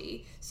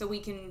neurology so we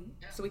can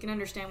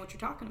understand what you're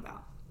talking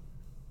about?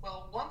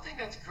 Well, one thing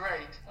that's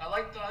great,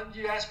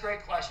 you ask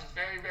great questions,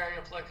 very, very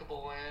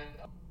applicable.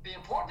 And the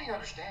important thing to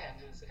understand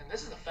is, and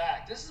this is a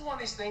fact, this is one of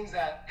these things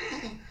that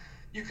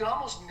you can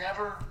almost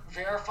never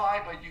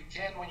verify, but you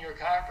can when you're a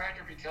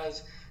chiropractor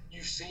because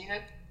you've seen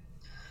it,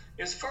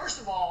 is first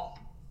of all,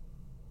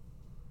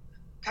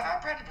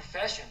 chiropractic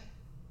profession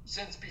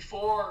I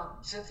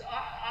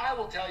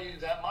will tell you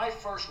that my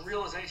first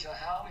realization of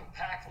how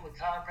impactful the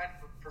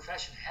chiropractic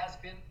profession has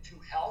been to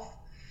health,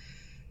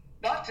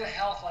 not to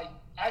health like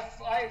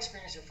I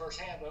experienced it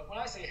firsthand, but when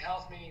I say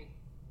health, meaning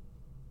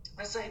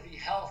let's say the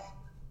health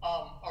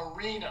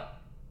arena,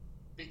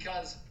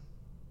 because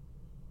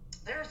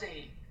there's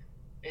a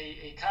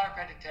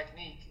chiropractic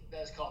technique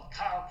that's called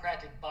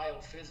chiropractic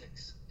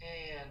biophysics.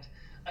 And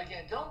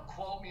again, don't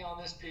quote me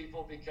on this,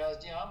 people, because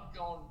I'm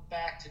going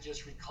back to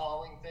just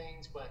recalling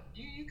things, but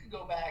you can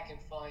go back and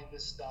find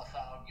this stuff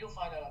out. You'll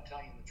find out I'm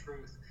telling you the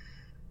truth.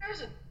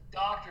 There's a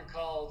doctor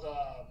called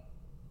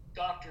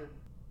Dr.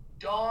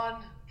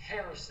 Don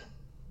Harrison.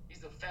 He's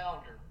the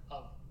founder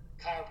of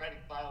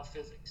chiropractic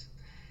biophysics.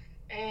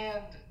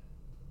 And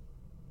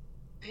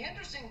the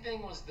interesting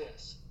thing was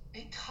this.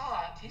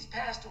 He's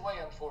passed away,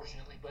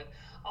 unfortunately, but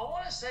I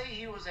want to say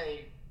he was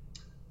a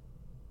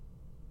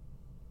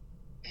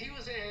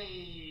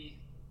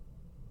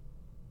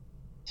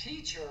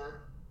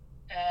teacher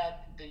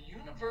at the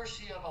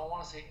University of, I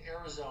want to say,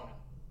 Arizona.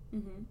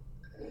 Mm-hmm.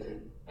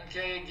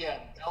 Okay, again,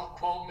 don't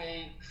quote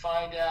me,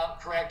 find out,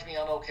 correct me,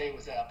 I'm okay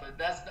with that, but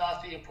that's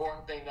not the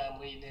important thing that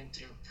I'm leading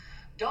into.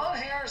 Don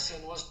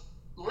Harrison was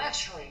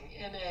lecturing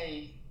in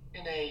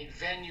a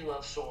venue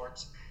of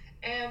sorts,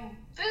 and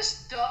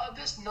this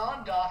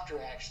non-doctor,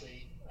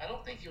 actually, I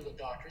don't think he was a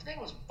doctor, his name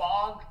was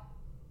Bog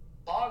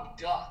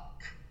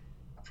Duck.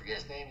 I forget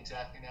his name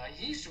exactly now.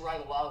 He used to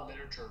write a lot of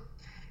literature.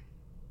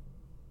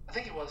 I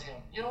think it was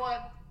him. You know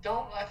what?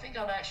 I think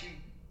I'm actually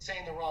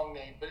saying the wrong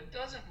name, but it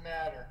doesn't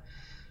matter.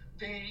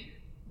 The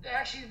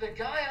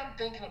guy I'm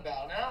thinking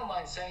about, and I don't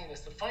mind saying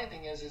this, the funny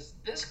thing is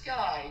this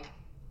guy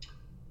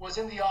was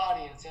in the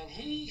audience, and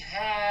he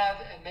had,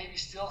 and maybe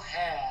still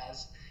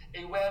has,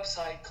 a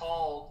website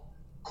called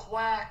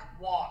Quack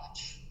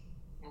Watch,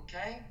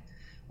 okay?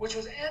 Which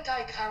was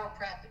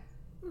anti-chiropractic.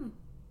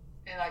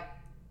 And I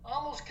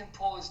almost can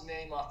pull his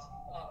name off,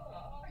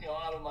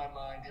 out of my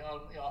mind,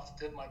 off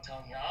the tip of my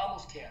tongue here. I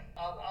almost can.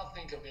 I'll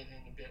think of it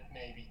in a bit,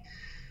 maybe.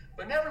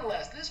 But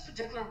nevertheless, this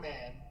particular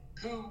man,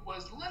 who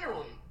was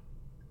literally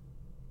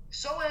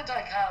so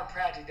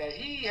anti-chiropractic that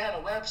he had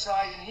a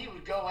website and he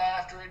would go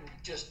after it and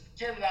just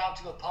get it out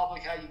to the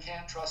public how you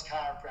can't trust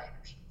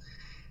chiropractors.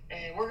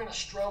 And we're going to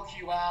stroke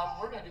you out.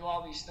 We're going to do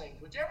all these things,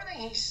 which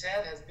everything he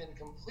said has been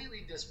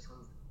completely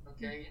disproven.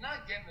 Okay, you're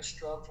not getting a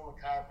stroke from a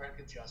chiropractic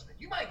adjustment.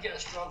 You might get a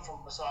stroke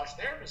from a massage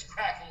therapist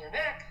cracking your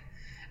neck,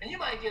 and you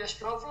might get a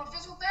stroke from a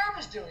physical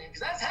therapist doing it,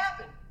 because that's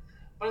happened.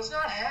 But it's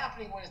not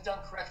happening when it's done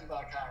correctly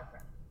by a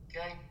chiropractor.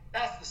 Okay,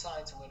 that's the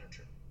science and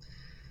literature.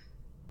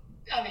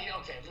 I mean,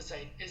 okay, let's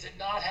say, is it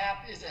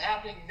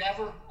happening?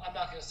 Never. I'm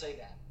not going to say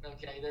that.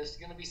 Okay, there's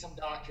going to be some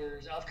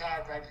doctors of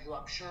chiropractic who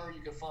I'm sure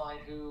you could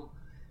find who,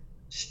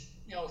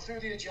 through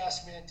the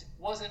adjustment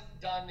wasn't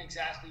done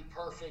exactly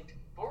perfect.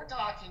 But we're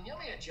talking, how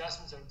many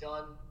adjustments are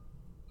done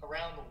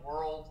around the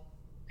world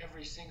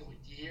every single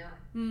year?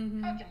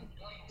 Mm-hmm. How can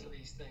millions of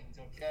these things?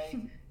 Okay,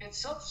 it's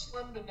so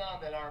slim to none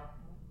that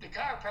the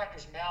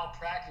chiropractor's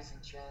malpractice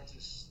insurance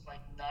is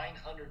like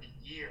 $900 a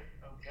year.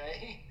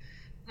 Okay.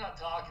 I'm not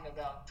talking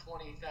about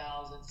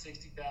 20,000,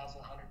 60,000,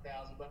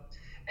 100,000, but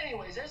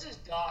anyways, there's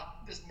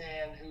this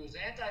man who's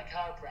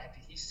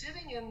anti-chiropractic. He's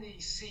sitting in the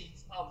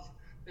seat of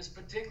this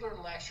particular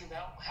lecture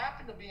that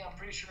happened to be, I'm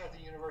pretty sure, at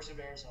the University of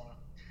Arizona,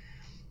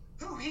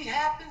 who he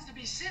happens to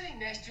be sitting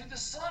next to the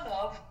son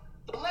of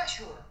the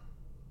lecturer.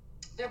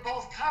 They're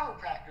both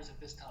chiropractors at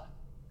this time.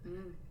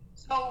 Mm.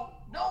 So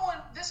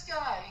this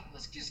guy,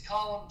 let's just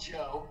call him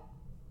Joe.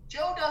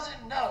 Joe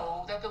doesn't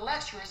know that the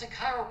lecturer is a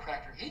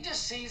chiropractor. He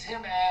just sees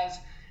him as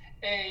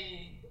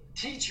a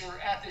teacher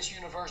at this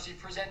university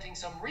presenting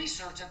some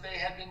research that they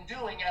had been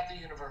doing at the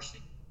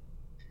university.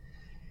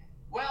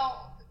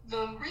 Well,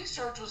 the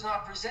research was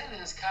not presented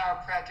as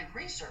chiropractic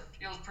research.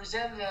 It was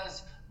presented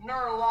as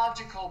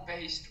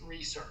neurological-based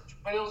research,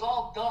 but it was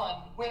all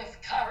done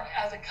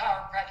as a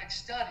chiropractic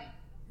study.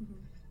 Mm-hmm.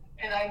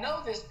 And I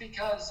know this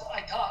because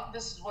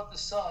this is what the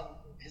son,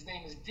 his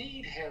name is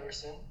Deed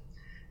Harrison.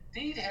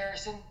 Deed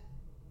Harrison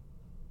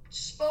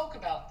spoke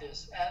about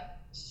this at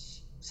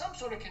some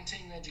sort of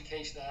continuing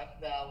education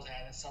that I was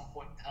at some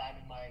point in time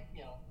in my,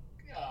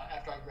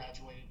 after I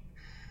graduated.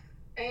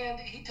 And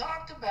he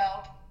talked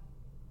about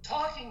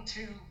talking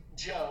to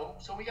Joe.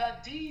 So we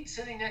got Deed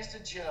sitting next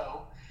to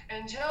Joe,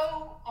 and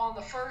Joe on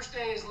the first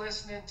day is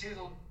listening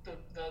to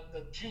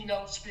the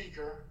keynote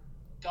speaker,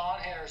 Don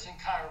Harrison,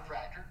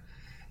 chiropractor,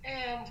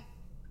 and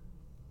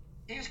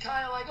he was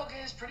kind of like,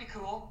 okay, it's pretty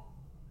cool.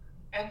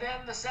 And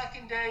then the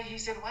second day he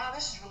said, wow,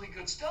 this is really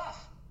good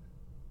stuff.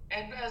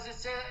 And as it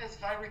said,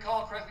 if I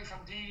recall correctly from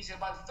Deed, he said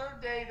by the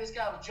third day, this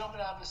guy was jumping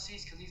out of his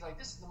seats because he's like,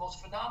 this is the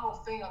most phenomenal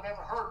thing I've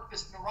ever heard,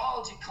 this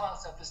neurology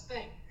concept, this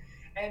thing.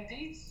 And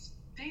Deed's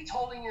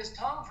holding his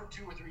tongue for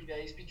 2 or 3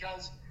 days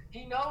because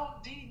Deed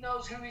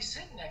knows who he's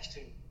sitting next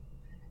to.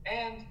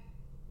 And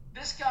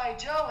this guy,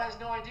 Joe, has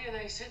no idea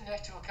that he's sitting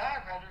next to a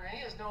chiropractor, and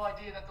he has no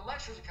idea that the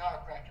lecturer's a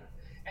chiropractor.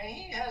 And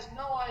he has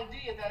no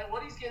idea that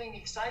what he's getting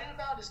excited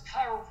about is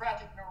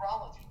chiropractic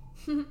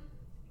neurology.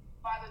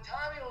 by the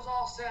time it was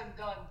all said and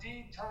done,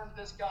 Dee turned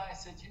to this guy and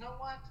said, you know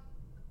what?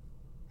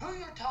 Who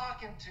you're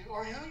talking to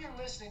or who you're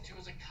listening to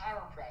is a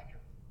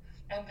chiropractor.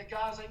 And the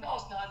guy was like, no,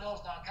 it's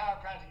not.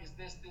 Chiropractic is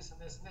this, this, and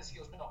this, and this. He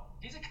goes, no,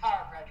 he's a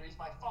chiropractor. He's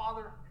my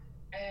father,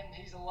 and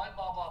he's a blah,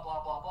 blah, blah,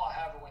 blah, blah,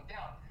 however it went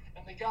down.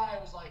 And the guy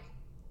was like,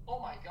 oh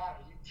my God,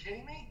 are you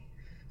kidding me?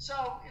 So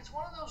it's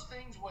one of those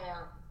things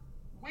where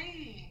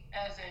we,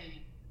 as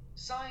a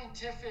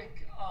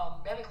scientific,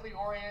 medically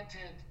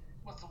oriented,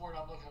 what's the word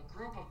I'm looking for,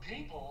 group of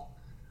people,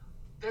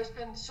 there's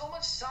been so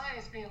much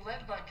science being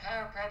led by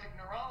chiropractic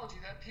neurology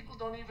that people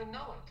don't even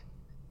know it.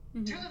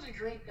 Mm-hmm. To the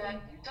degree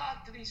that you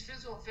talk to these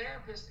physical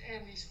therapists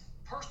and these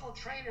personal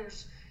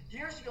trainers,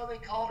 years ago they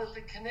called it the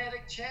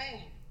kinetic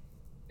chain.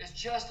 It's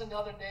just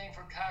another name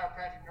for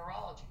chiropractic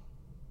neurology.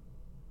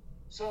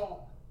 So,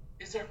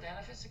 is there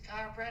benefits to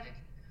chiropractic?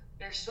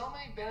 There's so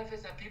many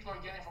benefits that people are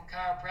getting from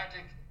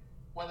chiropractic,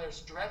 whether it's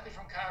directly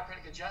from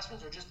chiropractic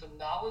adjustments or just the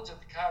knowledge that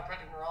the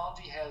chiropractic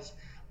neurology has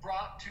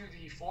brought to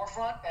the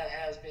forefront that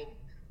has been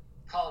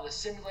called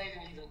assimilated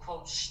and even,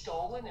 quote,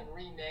 stolen and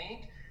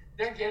renamed.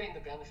 They're getting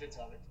the benefits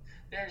of it.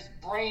 There's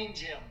Brain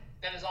Gym,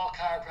 that is all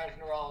chiropractic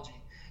neurology.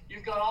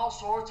 You've got all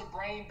sorts of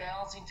brain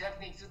balancing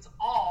techniques. It's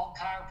all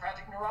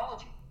chiropractic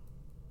neurology.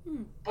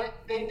 But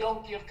they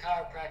don't give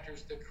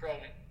chiropractors the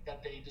credit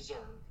that they deserve.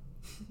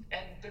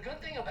 And the good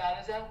thing about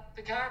it is that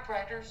the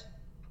chiropractors,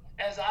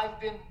 as I've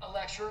been a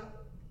lecturer,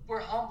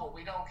 we're humble.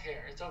 We don't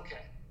care. It's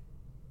okay.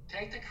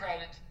 Take the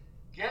credit,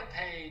 get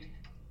paid,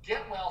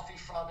 get wealthy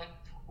from it.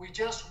 We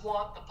just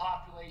want the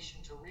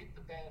population to reap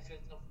the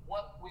benefits of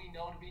what we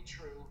know to be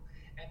true,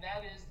 and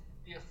that is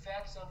the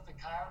effects of the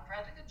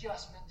chiropractic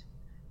adjustment,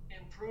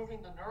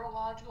 improving the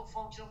neurological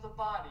function of the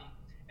body.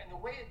 And the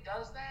way it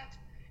does that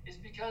is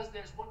because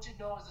there's what you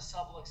know as a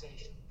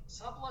subluxation.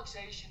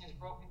 Subluxation is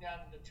broken down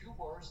into two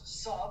words,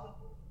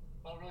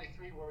 well, really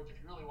three words if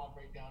you really want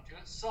to break down to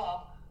it,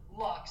 sub,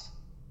 lux,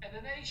 and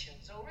a nation.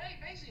 So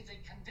basically it's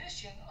a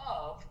condition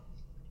of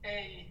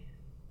a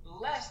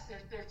less, the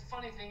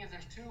funny thing is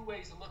there's two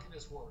ways to look at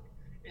this word.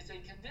 It's a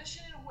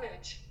condition in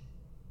which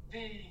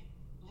the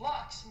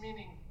lux,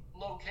 meaning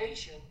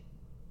location,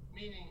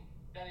 meaning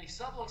that a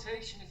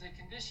subluxation is a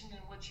condition in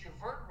which your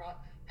vertebra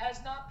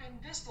has not been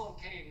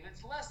dislocated.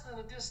 It's less than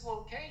a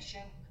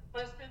dislocation,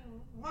 but it's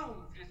been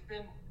moved, it's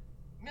been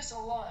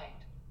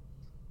misaligned.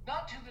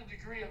 Not to the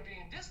degree of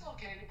being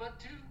dislocated, but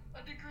to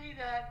a degree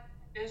that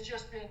has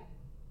just been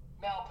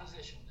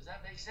malpositioned. Does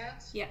that make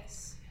sense?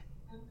 Yes.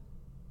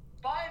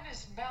 By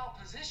this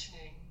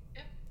malpositioning,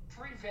 it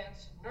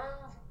prevents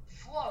nerve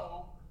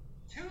flow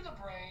to the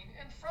brain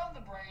and from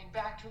the brain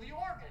back to the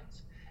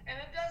organs. And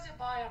it does it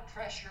by a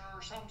pressure,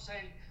 or some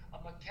say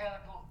a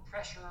mechanical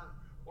pressure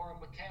or a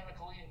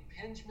mechanical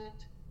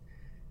impingement.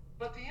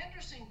 But the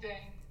interesting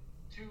thing,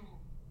 to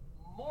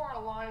more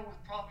align with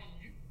probably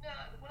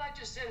what I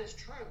just said is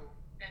true,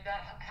 and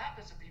that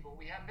happens to people.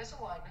 We have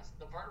misalignments,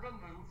 the vertebra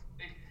move,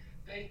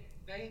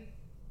 they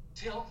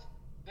tilt,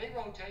 they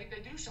rotate,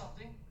 they do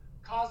something,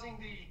 causing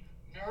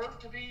the nerve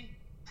to be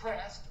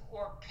pressed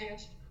or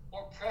pinched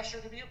or pressure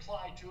to be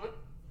applied to it,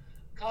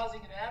 causing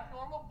an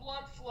abnormal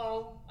blood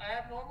flow,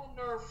 abnormal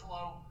nerve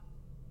flow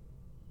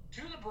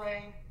to the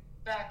brain,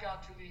 back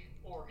out to the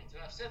organs.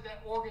 And I've said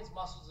that organs,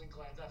 muscles, and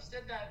glands. I've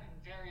said that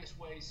in various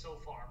ways so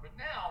far. But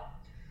now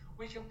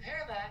we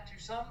compare that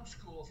to some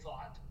school of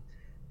thought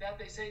that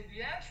they say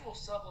the actual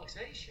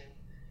subluxation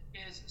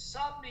is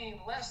sub meaning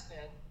less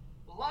than,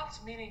 lux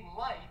meaning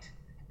light,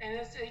 and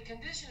it's a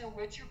condition in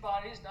which your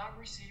body is not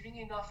receiving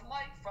enough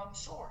light from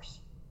source.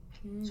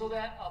 So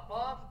that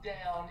above,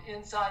 down,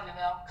 inside, and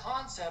out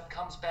concept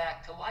comes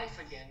back to life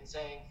again,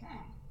 saying,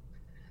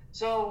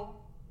 So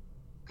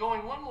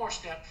going one more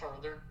step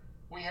further,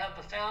 we have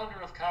the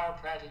founder of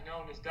chiropractic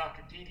known as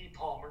Dr. D.D.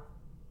 Palmer,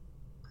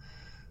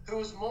 who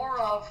is more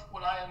of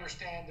what I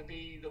understand to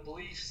be the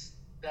beliefs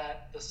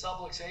that the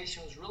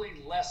subluxation was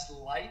really less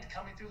light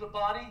coming through the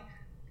body,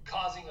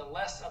 causing a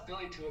less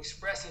ability to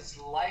express its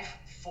life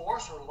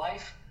force or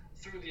life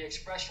through the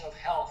expression of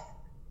health,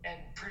 and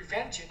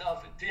prevention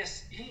of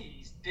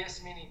dis-ease,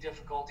 dis meaning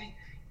difficulty,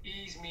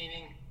 ease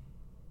meaning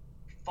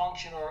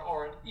function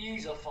or an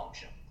ease of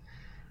function,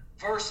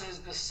 versus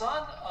the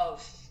son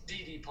of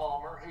D.D.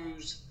 Palmer,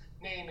 whose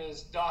name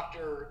is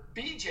Dr.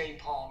 B.J.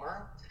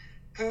 Palmer,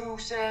 who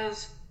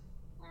says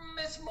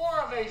it's more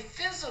of a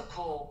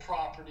physical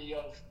property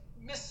of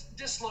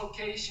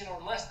dislocation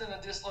or less than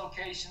a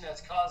dislocation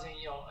that's causing,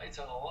 it's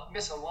a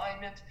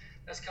misalignment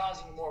that's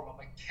causing more of a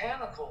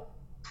mechanical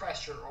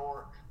pressure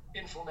or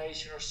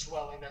inflammation or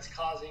swelling that's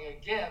causing,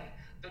 again,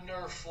 the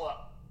nerve flow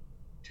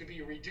to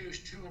be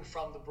reduced to and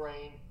from the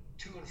brain,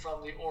 to and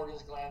from the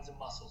organs, glands, and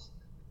muscles.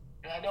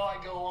 And I know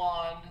I go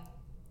on,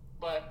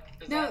 but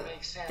does that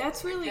make sense?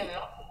 That's really,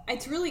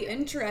 it's really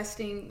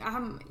interesting.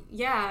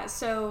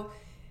 So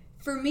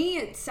for me,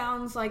 it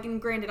sounds like, and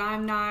granted,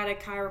 I'm not a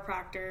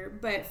chiropractor,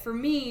 but for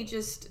me,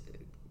 just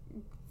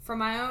from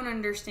my own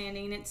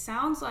understanding, it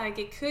sounds like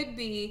it could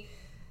be,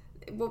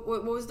 what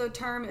was the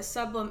term? Say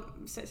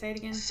it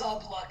again.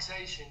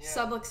 Subluxation, yeah.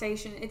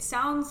 Subluxation. It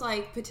sounds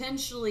like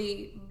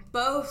potentially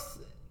both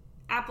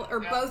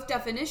both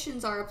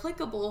definitions are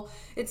applicable.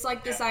 It's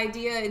like this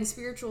idea in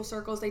spiritual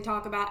circles, they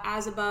talk about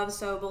as above,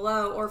 so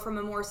below, or from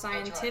a more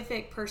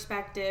scientific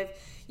perspective,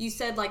 you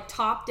said like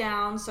top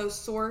down, so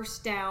source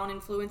down,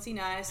 influencing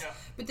us,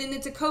 but then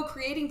it's a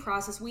co-creating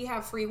process. We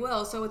have free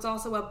will, so it's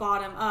also a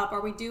bottom up.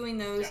 Are we doing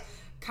those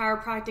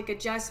chiropractic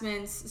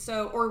adjustments?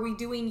 So, or are we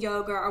doing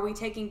yoga? Are we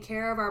taking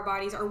care of our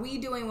bodies? Are we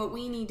doing what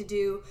we need to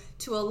do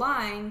to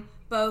align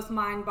both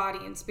mind, body,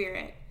 and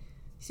spirit?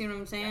 See what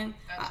I'm saying?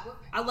 Yeah,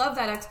 I love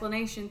that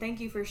explanation. Thank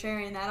you for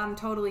sharing that. I'm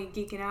totally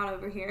geeking out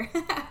over here.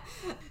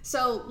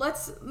 So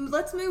let's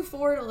move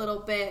forward a little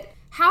bit.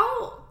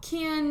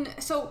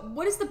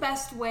 What is the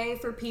best way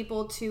for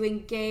people to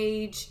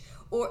engage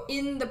or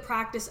in the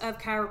practice of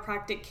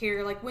chiropractic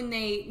care? Like when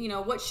they,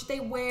 what should they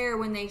wear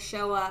when they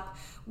show up?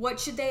 What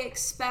should they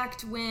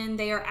expect when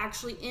they are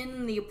actually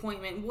in the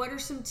appointment? What are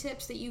some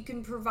tips that you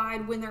can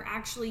provide when they're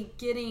actually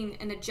getting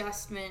an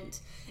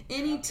adjustment?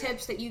 Any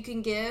tips that you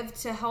can give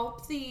to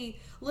help the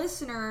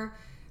listener,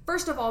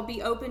 first of all,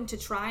 be open to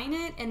trying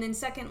it, and then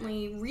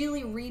secondly,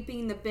 really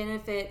reaping the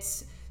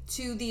benefits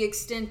to the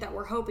extent that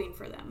we're hoping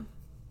for them?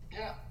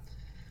 Yeah.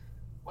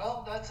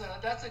 Well, that's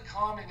a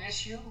common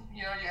issue.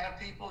 You have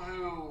people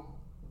who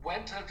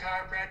went to a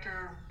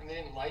chiropractor and they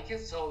didn't like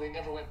it, so they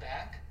never went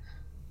back.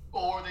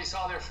 Or they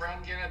saw their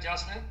friend get an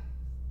adjustment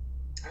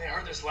and they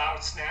heard this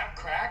loud snap,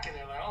 crack, and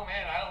they're like, oh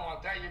man, I don't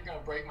want that. You're going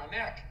to break my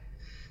neck.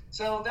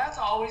 So that's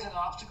always an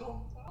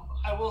obstacle.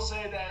 I will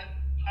say that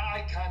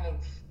I kind of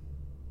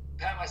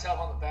pat myself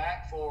on the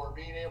back for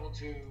being able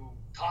to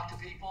talk to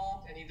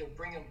people and either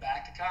bring them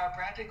back to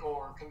chiropractic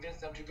or convince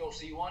them to go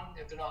see one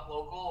if they're not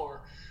local.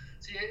 Or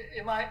see,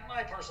 in my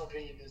personal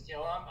opinion is,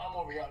 I'm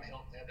over here on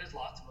Hilton Head. There's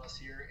lots of us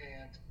here,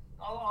 and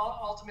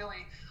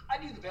ultimately,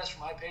 I do the best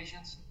for my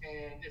patients,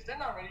 and if they're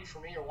not ready for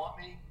me or want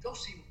me, go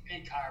see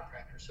a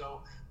chiropractor.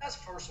 So that's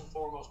first and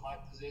foremost my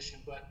position.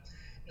 But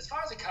as far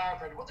as a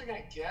chiropractor, what they're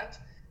going to get,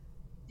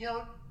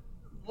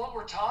 what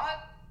we're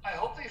taught, I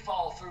hope they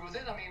follow through with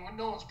it. I mean,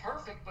 no one's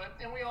perfect,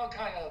 and we all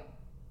kind of,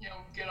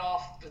 get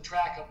off the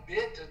track a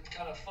bit to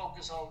kind of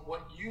focus on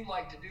what you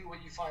like to do,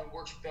 what you find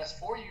works best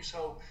for you.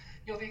 So,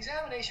 the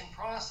examination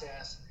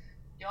process,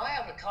 I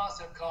have a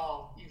concept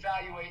called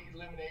evaluate,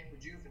 eliminate,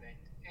 rejuvenate.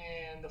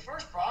 And the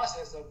first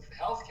process of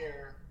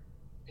healthcare,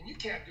 and you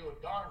can't do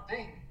a darn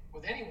thing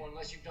with anyone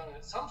unless you've done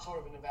some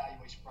sort of an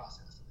evaluation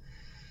process.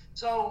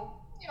 So,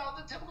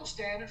 the typical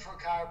standard for a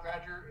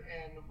chiropractor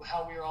and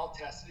how we are all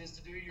tested is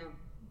to do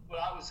what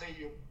I would say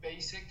your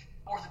basic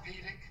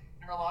orthopedic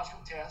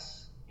neurological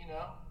tests. You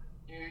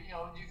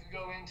can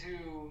go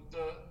into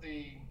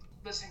the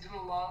listening to the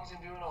lungs and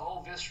doing a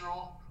whole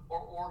visceral or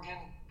organ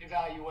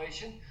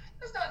evaluation.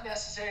 That's not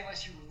necessary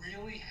unless you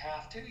really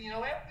have to.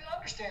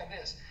 Understand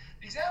this.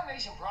 The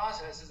examination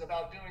process is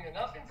about doing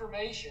enough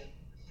information.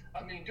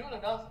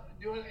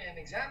 Doing an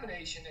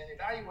examination and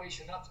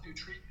evaluation enough to do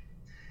treatment.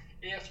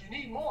 If you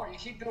need more, you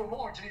keep doing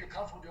more until you're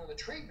comfortable doing the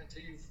treatment,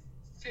 until you've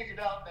figured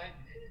out that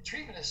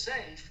treatment is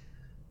safe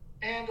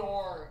and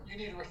or you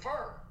need to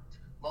refer.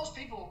 Most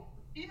people,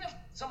 even if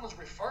someone's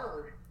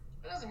referred,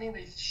 that doesn't mean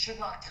they should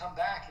not come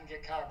back and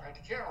get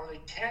chiropractic care or they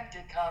can't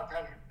get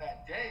chiropractic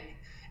that day.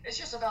 It's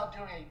just about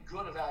doing a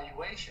good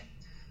evaluation.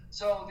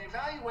 So the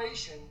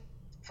evaluation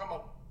from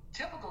a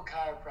typical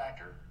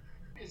chiropractor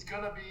is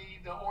going to be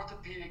the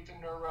orthopedic, the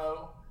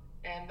neuro,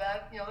 and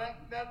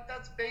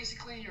that's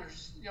basically your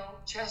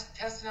chest,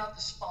 testing out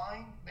the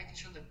spine, making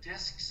sure the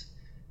discs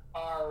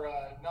are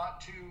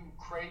not too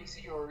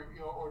crazy or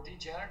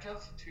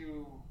degenerative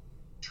to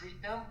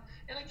treat them.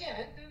 And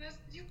again,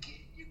 you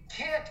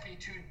can't be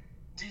too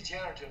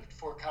degenerative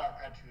for a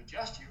chiropractor to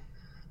adjust you.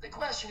 The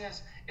question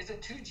is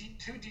it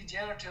too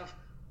degenerative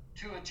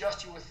to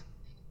adjust you with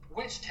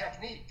which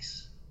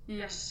techniques?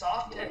 There's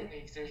soft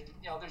techniques.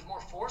 There's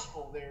more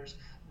forceful. There's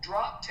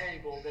drop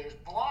table. There's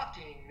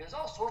blocking. There's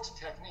all sorts of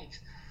techniques.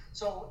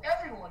 So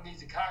everyone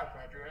needs a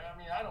chiropractor. I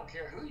mean, I don't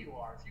care who you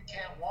are. If you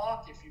can't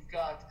walk, if you've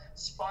got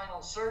spinal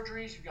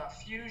surgeries, you've got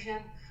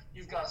fusion,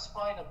 you've got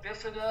spina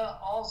bifida,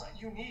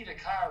 you need a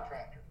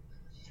chiropractor.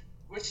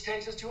 Which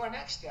takes us to our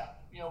next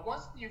step.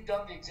 Once you've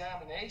done the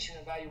examination,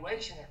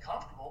 evaluation, they're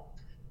comfortable.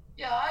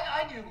 Yeah,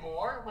 I do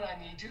more when I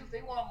need to. If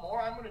they want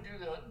more, I'm going to do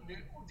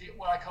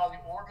what I call the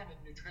organ and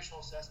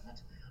nutritional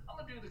assessment. I'm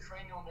going to do the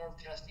cranial nerve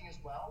testing as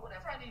well,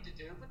 whatever I need to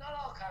do. But not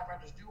all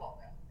chiropractors do all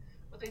that.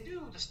 But they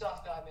do the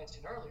stuff that I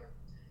mentioned earlier.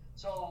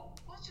 So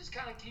let's just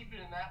kind of keep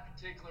it in that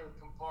particular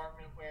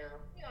compartment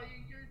where,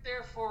 you're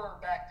there for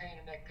back pain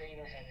or neck pain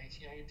or headaches,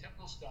 your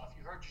typical stuff.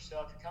 You hurt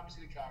yourself, you come to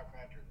see the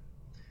chiropractor.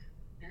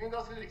 You're going to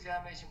go through the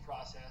examination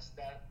process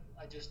that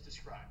I just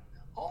described.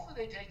 Hopefully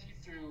they take you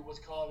through what's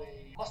called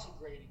a muscle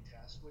grading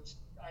test, which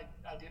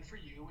I did for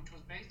you, which was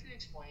basically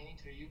explaining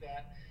to you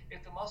that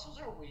if the muscles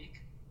are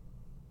weak,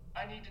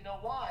 I need to know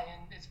why.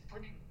 And it's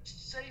pretty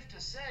safe to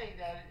say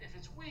that if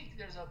it's weak,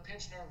 there's a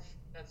pinched nerve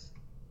that's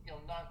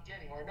not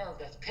getting, or a nerve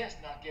that's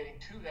pinched not getting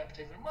to that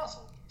particular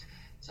muscle.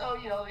 So,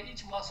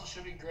 each muscle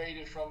should be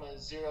graded from a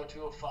 0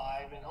 to a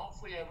 5, and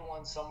hopefully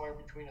everyone's somewhere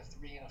between a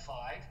 3 and a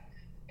 5.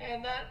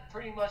 And that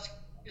pretty much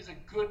is a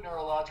good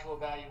neurological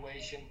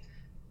evaluation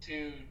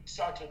to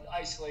start to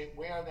isolate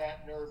where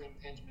that nerve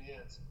impingement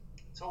is.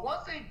 So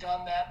once they've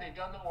done that, they've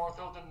done the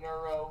ortho, the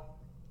neuro,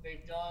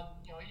 they've done,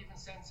 even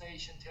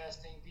sensation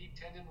testing, deep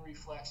tendon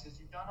reflexes,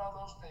 you've done all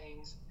those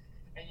things,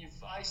 and you've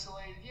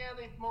isolated,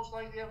 they most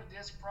likely have a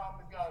disc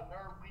problem, they've got a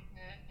nerve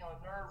weakness,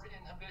 a nerve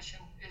inhibition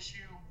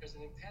issue, there's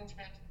an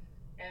impingement,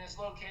 and it's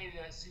located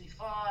at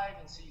C5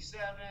 and C7,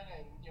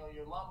 and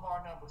your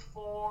lumbar number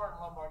 4 and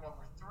lumbar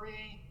number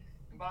 3.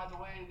 And by the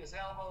way, this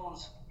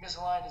elbow's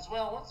misaligned as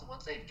well.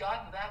 Once they've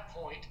gotten to that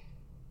point,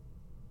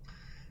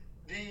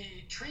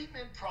 the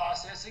treatment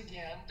process,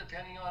 again,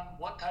 depending on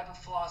what type of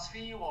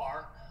philosophy you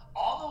are,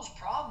 all those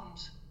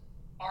problems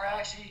are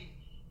actually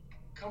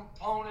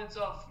components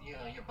of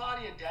your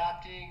body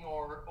adapting,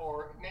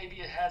 or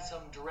maybe it had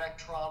some direct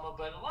trauma,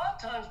 but a lot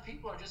of times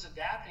people are just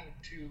adapting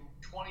to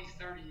 20,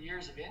 30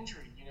 years of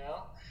injury,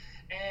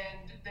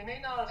 and they may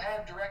not have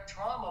had direct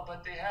trauma,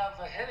 but they have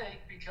a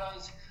headache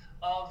because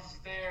of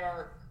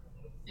their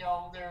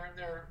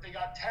they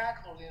got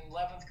tackled in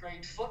 11th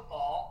grade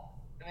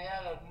football, and they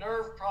had a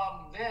nerve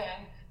problem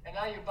then, and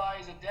now your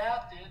body's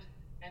adapted,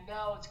 and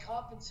now it's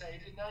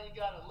compensated. Now you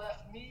got a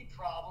left knee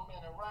problem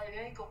and a right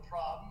ankle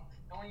problem,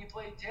 and when you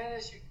play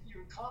tennis,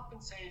 you're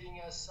compensating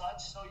as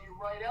such, so your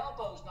right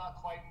elbow's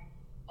not quite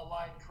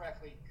aligned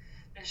correctly.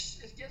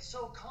 It gets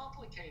so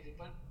complicated,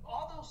 but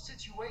all those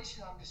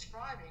situations I'm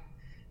describing,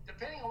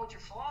 depending on what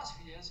your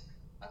philosophy is,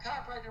 a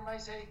chiropractor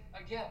might say,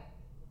 again,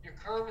 your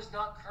curve is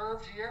not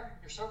curved here,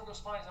 your cervical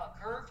spine is not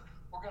curved,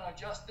 we're going to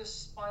adjust this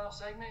spinal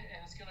segment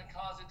and it's going to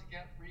cause it to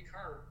get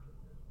recurved.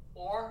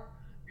 Or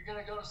you're going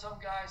to go to some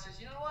guy who says,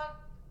 you know what,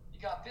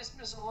 you got this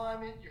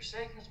misalignment, your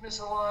sacrum's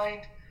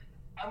misaligned,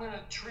 I'm going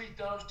to treat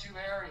those two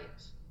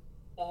areas.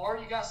 Or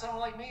you got someone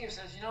like me who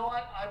says, you know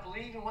what, I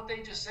believe in what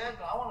they just said,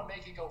 but I want to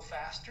make it go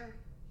faster.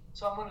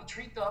 So I'm going to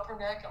treat the upper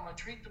neck, I'm going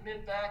to treat the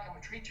mid back, I'm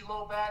going to treat your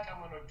low back,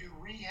 I'm going to do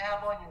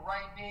rehab on your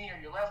right knee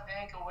or your left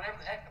ankle, whatever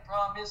the heck the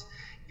problem is.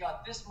 You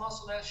got this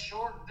muscle that's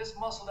short, and this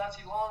muscle that's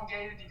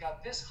elongated, you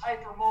got this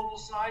hypermobile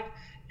side,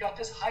 you got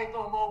this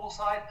hypomobile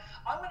side.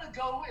 I'm going to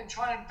go and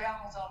try and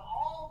balance out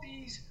all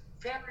these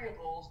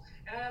variables,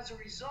 and as a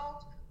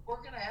result, we're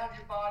going to have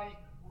your body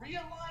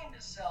realign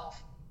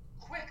itself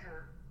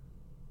quicker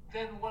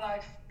than what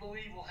I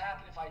believe will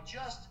happen if I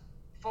just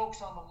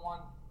focus on the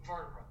one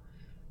vertebra.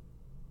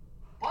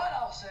 But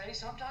I'll say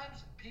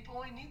sometimes people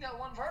only need that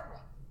one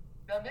vertebra.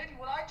 That maybe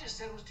what I just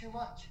said was too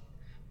much.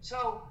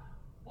 So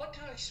what to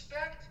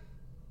expect,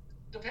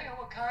 depending on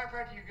what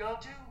chiropractor you go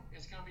to,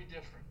 is going to be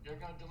different. They're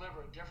going to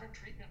deliver a different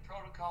treatment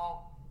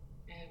protocol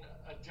in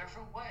a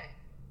different way.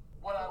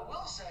 What I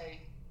will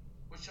say,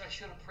 which I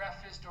should have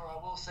prefaced or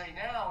I will say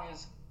now,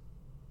 is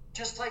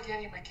just like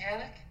any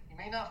mechanic, you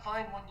may not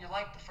find one you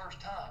like the first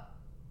time.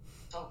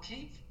 So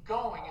keep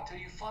going until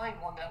you find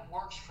one that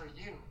works for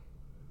you.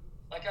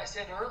 Like I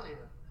said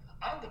earlier,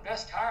 I'm the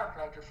best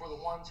chiropractor for the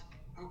ones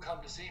who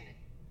come to see me.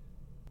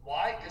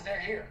 Why? Because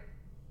they're here,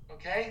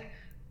 okay?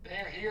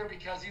 They're here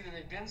because either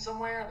they've been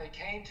somewhere and they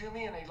came to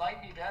me and they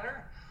like me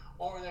better,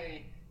 or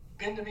they've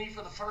been to me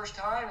for the first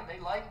time and they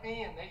like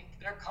me and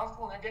they're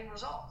comfortable and they're getting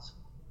results.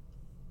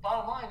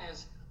 Bottom line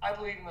is, I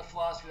believe in the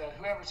philosophy that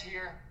whoever's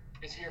here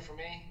is here for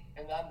me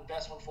and I'm the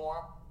best one for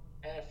them.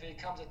 And if there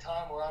comes a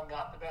time where I'm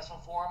not the best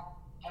one for them,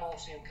 I won't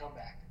see them come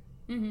back.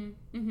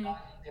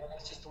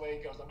 That's just the way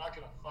it goes. I'm not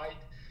going to fight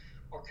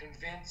or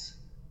convince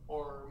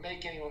or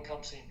make anyone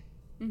come see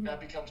me. That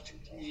becomes too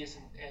tedious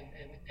and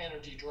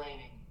energy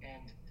draining.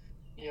 And,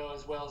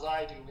 as well as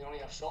I do, we only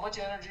have so much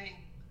energy.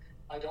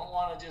 I don't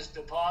want to just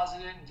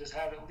deposit it and just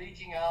have it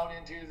leaking out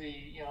into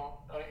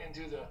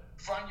the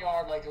front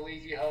yard like a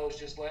leaky hose,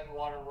 just letting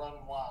water run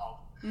wild.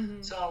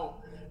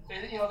 So,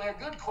 they're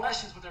good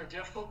questions, but they're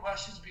difficult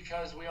questions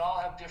because we all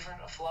have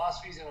different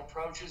philosophies and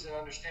approaches and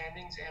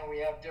understandings, and we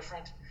have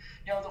different.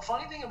 The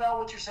funny thing about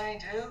what you're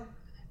saying too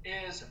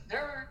is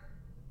the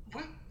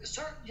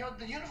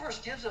universe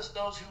gives us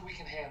those who we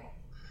can handle.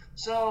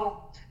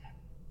 So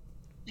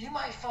you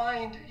might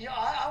find,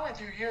 I went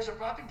through years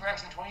I've been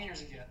practicing 20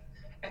 years again,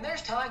 and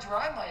there's times where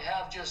I might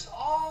have just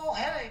all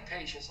headache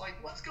patients,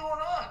 like what's going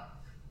on?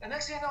 And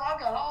next thing you know, I've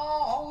got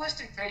all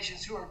holistic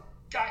patients who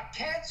got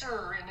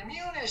cancer and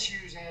immune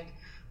issues and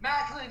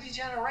macular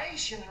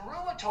degeneration and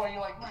rheumatoid. And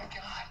you're like, my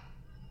God,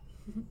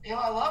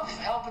 I love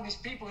helping these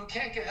people who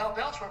can't get help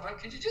elsewhere, but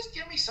could you just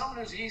give me someone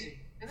who's easy?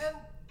 And then,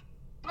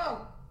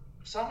 boom,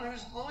 someone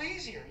who's a little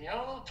easier. A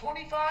little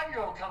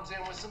 25-year-old comes in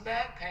with some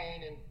back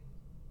pain and,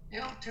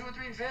 2 or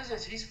 3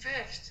 visits, he's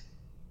fixed.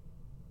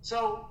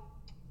 So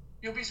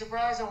you'll be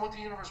surprised on what the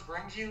universe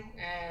brings you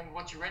and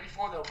what you're ready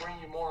for, they'll bring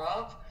you more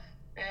of.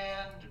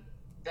 And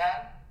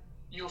that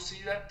you'll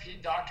see that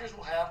doctors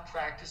will have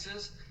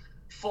practices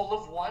full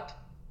of what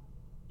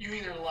you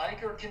either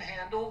like or can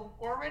handle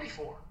or are ready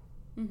for.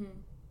 Does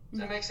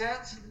that make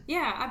sense?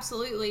 Yeah,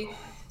 absolutely.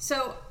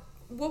 So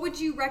what would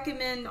you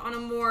recommend on a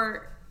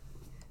more,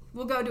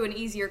 we'll go to an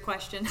easier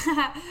question.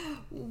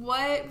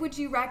 What would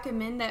you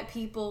recommend that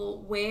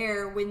people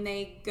wear when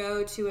they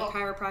go to a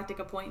chiropractic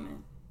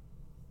appointment?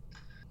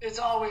 it's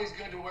always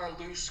good to wear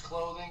loose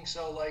clothing.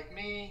 So like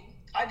me,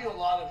 I do a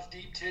lot of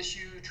deep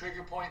tissue,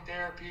 trigger point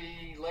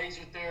therapy,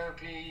 laser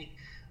therapy.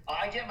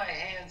 I get my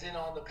hands in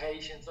on the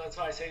patients. That's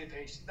why I say to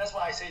patients. That's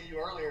why I say to you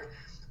earlier,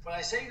 when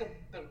I say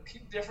the key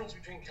difference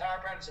between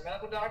chiropractors and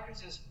medical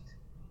doctors is,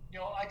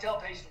 I tell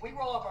patients, we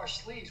roll up our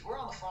sleeves. We're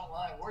on the front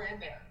line. We're in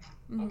there.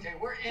 Mm-hmm. Okay,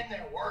 we're in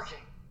there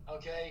working.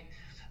 Okay,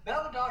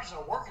 medical doctors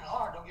are working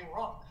hard. Don't get me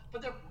wrong,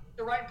 but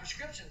they're writing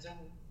prescriptions, and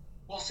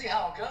we'll see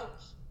how it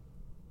goes.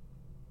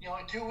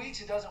 In 2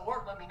 weeks it doesn't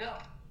work. Let me know.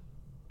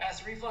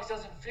 Acid reflux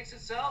doesn't fix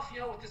itself.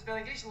 With this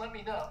medication, let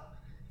me know.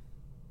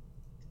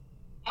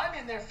 I'm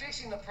in there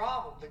fixing the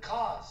problem, the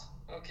cause.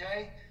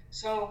 Okay,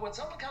 so when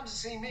someone comes to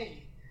see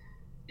me,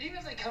 even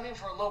if they come in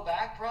for a low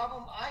back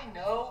problem, I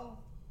know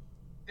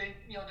they,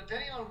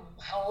 depending on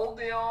how old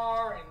they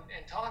are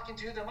and talking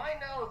to them, I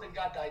know if they've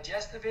got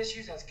digestive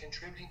issues that's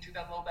contributing to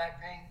that low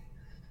back pain.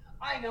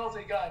 I know if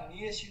they got a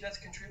knee issue that's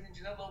contributing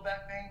to that low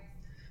back pain.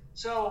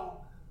 So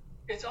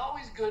it's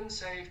always good and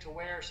safe to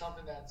wear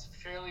something that's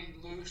fairly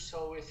loose.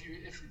 So if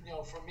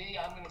for me,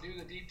 I'm going to do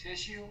the deep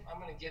tissue.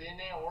 I'm going to get in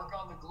there and work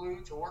on the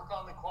glutes or work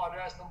on the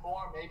quadratus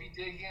lumborum, maybe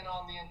dig in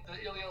on the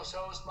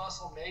iliopsoas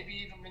muscle, maybe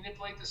even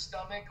manipulate the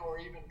stomach or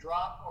even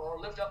drop or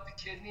lift up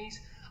the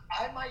kidneys.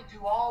 I might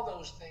do all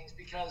those things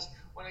because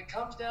when it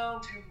comes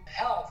down to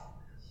health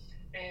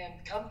and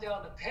comes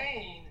down to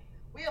pain,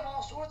 we have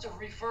all sorts of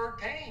referred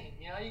pain.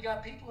 You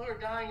got people who are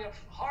dying of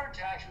heart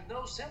attacks with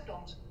no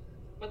symptoms,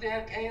 but they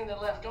had pain in their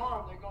left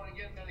arm. They're going to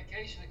get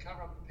medication to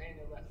cover up the pain in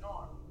their left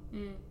arm.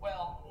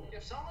 Well,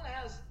 if someone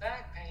has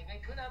back pain,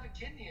 they could have a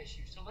kidney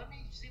issue. So let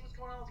me see what's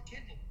going on with the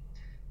kidney.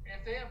 And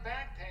if they have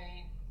back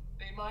pain,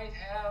 they might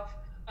have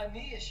a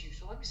knee issue.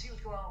 So let me see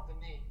what's going on with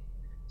the knee.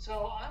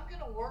 So I'm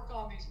going to work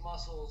on these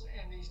muscles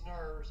and these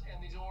nerves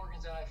and these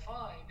organs that I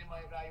find in my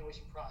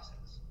evaluation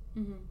process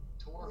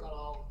to work on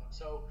all of them.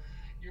 So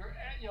you're,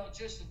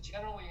 just to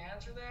generally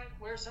answer that,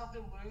 wear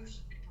something loose.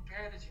 Be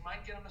prepared that you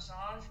might get a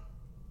massage.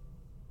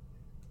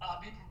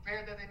 Be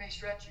prepared that they may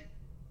stretch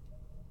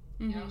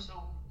you. So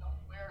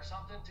don't wear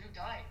something too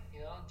tight.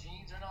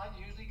 Jeans are not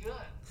usually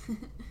good.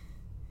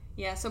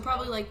 Yeah, so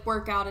probably like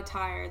workout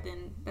attire,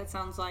 then that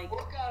sounds like.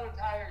 Workout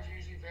attire is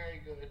usually very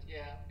good,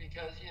 yeah,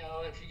 because,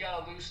 if you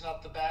got to loosen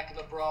up the back of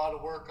the bra to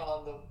work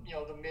on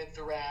the, the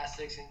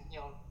mid-thoracics and,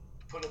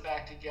 put it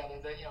back together,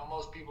 that,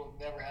 most people have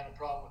never had a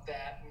problem with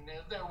that. And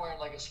if they're wearing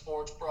like a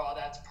sports bra,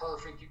 that's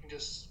perfect. You can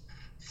just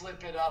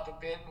flip it up a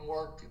bit and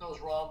work those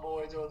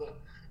rhomboids or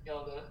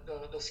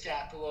the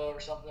scapula or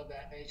something of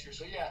that nature.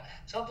 So yeah,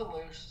 something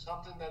loose,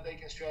 something that they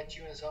can stretch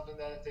you, and something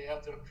that if they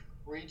have to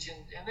reach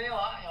and they,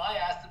 I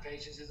ask the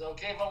patients, is it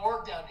okay if I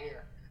work down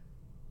here?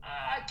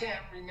 I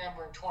can't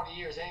remember in 20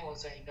 years anyone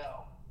saying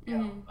no.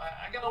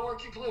 I got to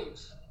work your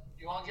glutes.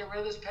 You want to get rid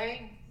of this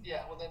pain?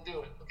 Yeah, well then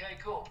do it. Okay,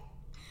 cool.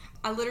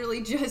 I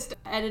literally just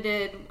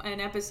edited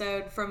an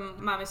episode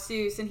from my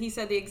masseuse, and he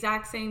said the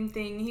exact same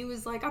thing. He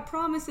was like, I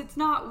promise it's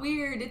not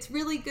weird. It's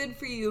really good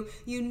for you.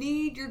 You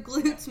need your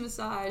glutes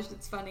massaged.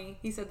 It's funny.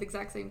 He said the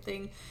exact same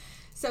thing.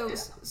 So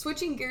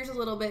switching gears a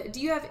little bit, do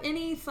you have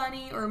any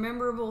funny or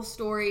memorable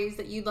stories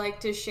that you'd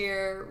like to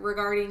share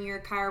regarding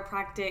your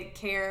chiropractic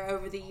care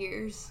over the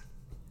years?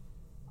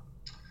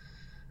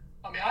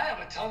 I mean, I have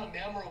a ton of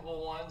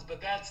memorable ones,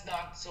 but that's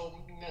not so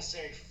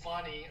necessarily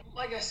funny.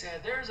 Like I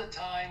said, there's a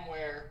time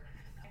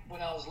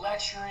when I was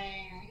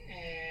lecturing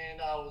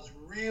and I was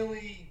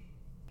really,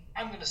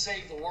 I'm going to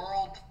save the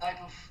world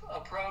type of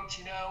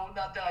approach, not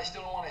that I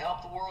still don't want to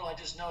help the world. I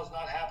just know it's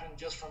not happening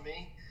just for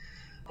me.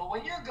 But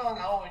when you're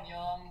gung-ho and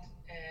young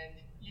and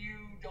you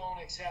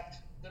don't accept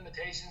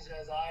limitations,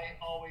 as I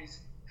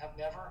always have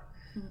never,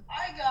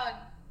 I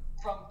got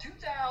from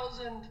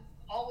 2000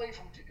 all the way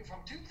from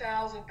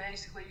 2000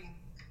 basically,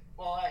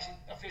 well, actually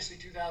officially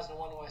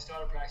 2001 when I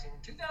started practicing.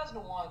 From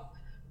 2001,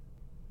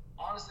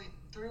 honestly,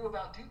 through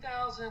about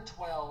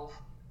 2012,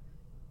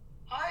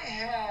 I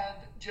had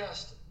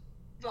just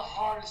the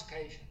hardest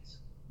patients,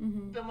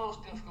 the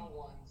most difficult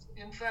ones.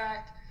 In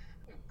fact,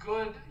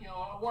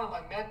 one of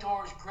my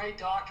mentors, great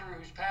doctor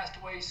who's passed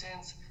away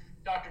since,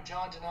 Dr.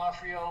 John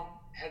D'Onofrio,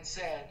 had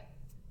said,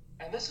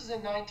 and this is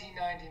in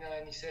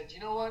 1999, he said, you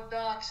know what,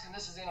 docs, and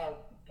this is in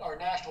our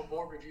national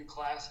board review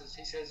classes,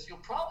 he says, you'll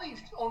probably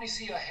only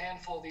see a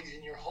handful of these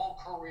in your whole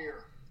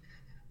career.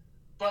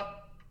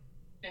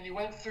 And he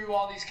went through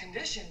all these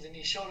conditions, and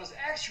he showed us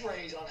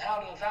x-rays on how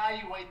to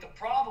evaluate the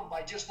problem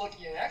by just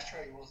looking at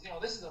x-ray.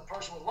 Well, this is a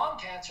person with lung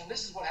cancer, and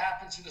this is what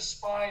happens to the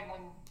spine when,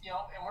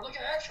 and we're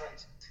looking at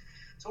x-rays.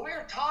 So we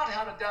are taught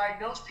how to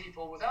diagnose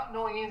people without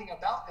knowing anything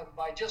about them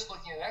by just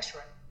looking at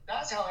x-ray.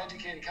 That's how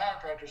educated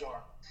chiropractors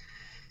are.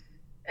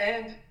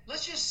 And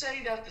let's just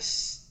say that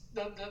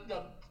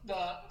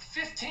the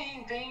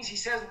 15 things he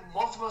says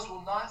most of us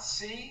will not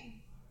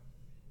see,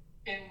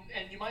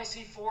 and you might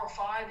see 4 or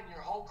 5 in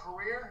your whole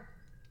career,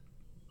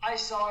 I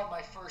saw in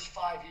my first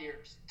 5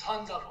 years,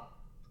 tons of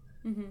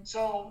them.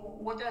 So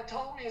what that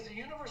told me is the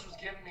universe was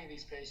giving me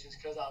these patients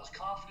because I was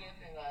confident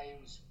and I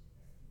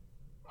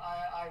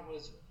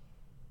was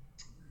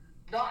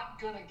not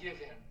going to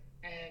give in.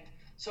 And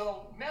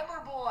So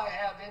memorable, I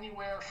have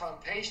anywhere from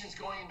patients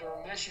going into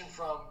remission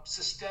from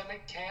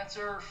systemic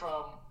cancer,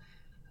 from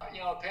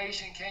a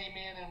patient came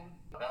in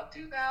about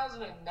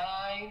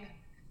 2009,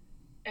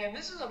 and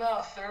this is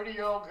about a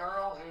 30-year-old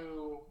girl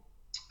who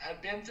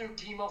had been through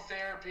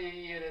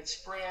chemotherapy. It had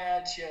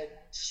spread. She had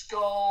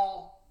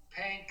skull,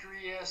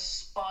 pancreas,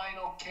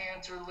 spinal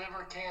cancer,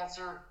 liver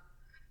cancer.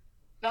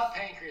 Not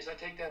pancreas, I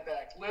take that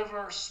back.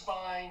 Liver,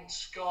 spine,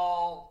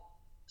 skull,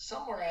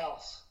 somewhere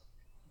else.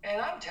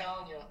 And I'm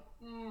telling you,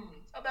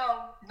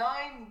 about 9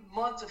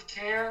 months of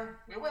care.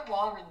 We went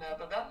longer than that,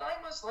 but about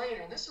 9 months later,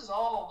 and this is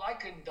all, I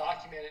couldn't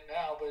document it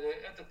now, but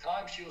at the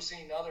time she was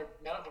seeing other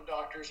medical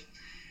doctors.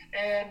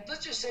 And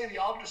let's just say the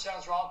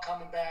ultrasounds were all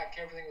coming back,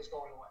 everything was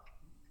going away.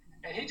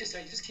 And he just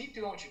said, just keep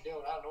doing what you're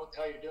doing. I don't know what the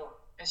hell you're doing.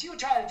 And she would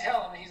try to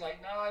tell him, and he's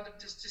like, no,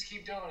 just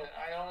keep doing it.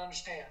 I don't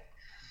understand.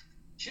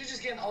 She was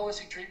just getting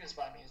holistic treatments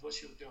by me is what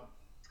she was doing.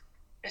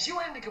 And she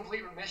went into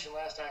complete remission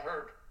last I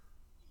heard,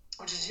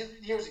 which is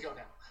years ago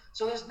now.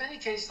 So there's many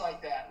cases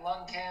like that.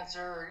 Lung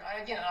cancer.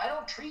 I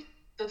don't treat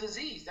the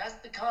disease. That's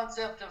the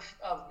concept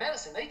of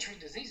medicine. They treat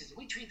diseases.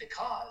 We treat the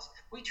cause.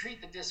 We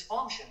treat the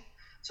dysfunction.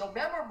 So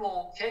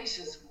memorable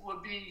cases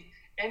would be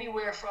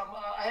anywhere from,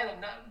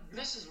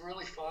 this is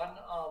really fun.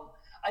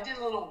 I did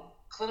a little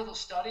clinical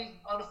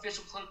study,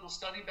 unofficial clinical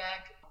study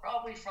back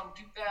probably from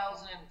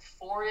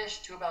 2004-ish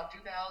to about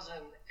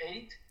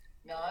 2008,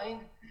 9.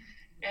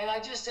 And I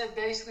just said,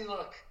 basically,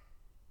 look,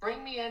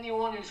 bring me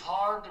anyone who's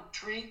hard to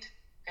treat.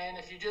 And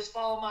if you just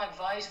follow my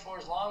advice for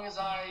as long as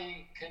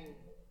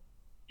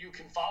you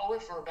can follow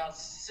it for about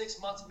 6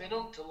 months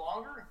minimum to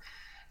longer,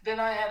 then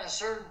I had a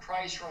certain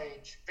price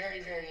range, very,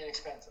 very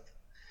inexpensive.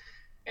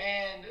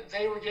 And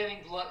they were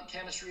getting blood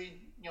chemistry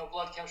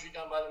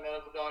done by the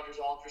medical doctors,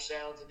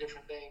 ultrasounds and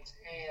different things.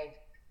 And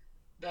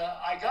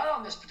I got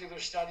on this particular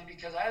study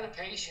because I had a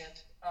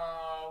patient,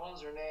 what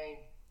was her name?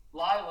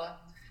 Lila.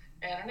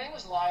 And her name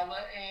was Lila,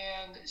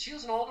 and she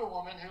was an older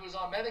woman who was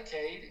on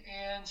Medicaid,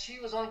 and she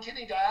was on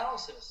kidney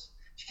dialysis.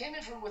 She came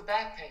in with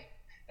back pain,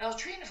 and I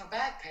was treating her for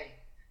back pain.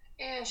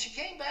 And she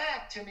came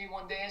back to me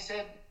one day and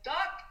said,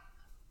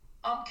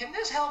 Doc, can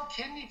this help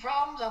kidney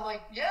problems? I'm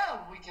like, yeah,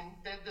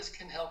 this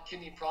can help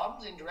kidney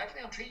problems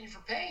indirectly. I'm treating you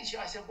for pain.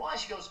 I said, why?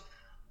 She goes,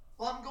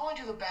 well, I'm going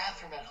to the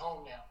bathroom at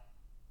home now.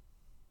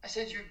 I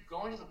said, you're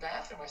going to the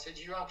bathroom? I said,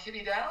 you're on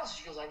kidney dialysis.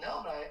 She goes, I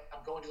know, but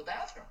I'm going to the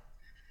bathroom.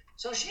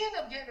 So she ended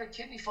up getting her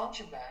kidney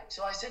function back.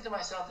 So I said to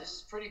myself, this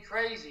is pretty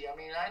crazy. I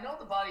mean, I know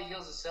the body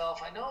heals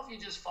itself. I know if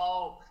you just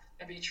follow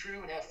and be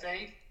true and have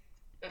faith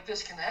that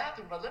this can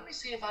happen, but let me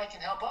see if I can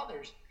help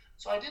others.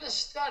 So I did a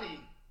study,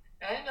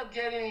 and I ended up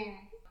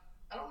getting,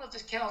 I don't know if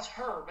this counts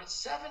her, but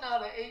 7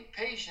 out of 8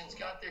 patients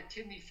got their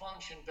kidney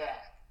function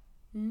back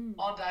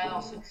on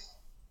dialysis.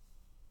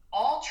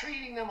 All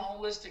treating them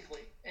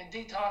holistically and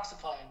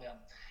detoxifying them.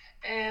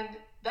 And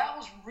that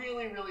was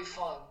really, really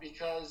fun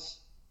because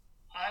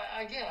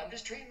I'm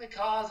just treating the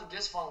cause of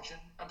dysfunction.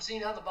 I'm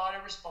seeing how the body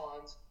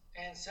responds,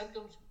 and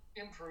symptoms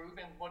improve.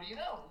 And what do you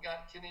know? We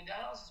got kidney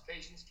dialysis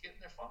patients getting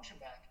their function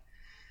back.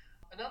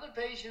 Another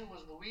patient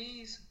was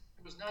Louise,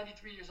 who was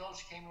 93 years old.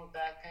 She came in with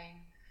back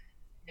pain,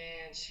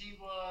 and she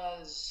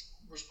was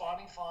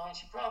responding fine.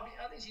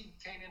 I think she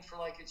came in for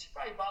she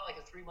probably bought like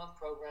a 3-month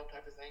program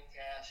type of thing,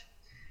 cash.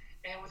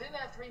 And within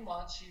that 3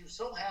 months, she was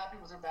so happy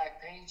with her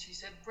back pain. She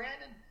said,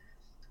 Brandon,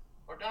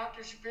 or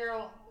Dr.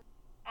 Shapiro,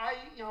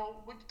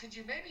 could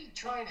you maybe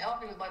try and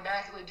help me with my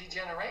macular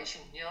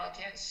degeneration? I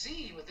can't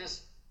see with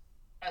this.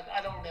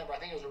 I don't remember. I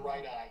think it was a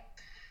right eye.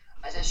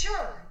 I said,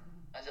 sure.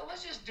 I said,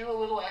 let's just do a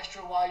little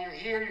extra while you're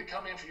here. You're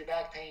coming in for your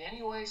back pain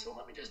anyway, so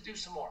let me just do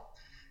some more.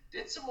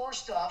 Did some more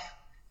stuff,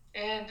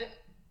 and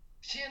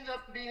she ended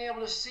up being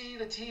able to see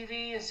the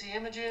TV and see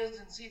images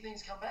and see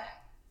things come back.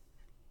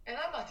 And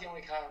I'm not the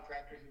only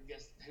chiropractor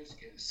who's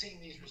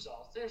seen these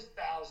results. There's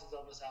thousands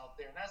of us out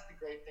there, and that's the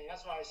great thing.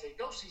 That's why I say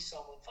go see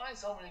someone. Find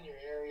someone in your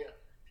area.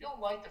 If you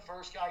don't like the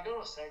first guy, go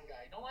to a second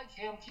guy. You don't like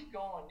him, keep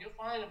going. You'll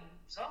find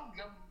some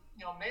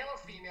male or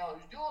female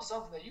who's doing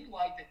something that you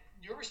like that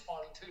you're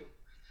responding to.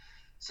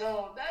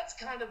 So that's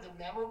kind of the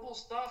memorable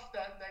stuff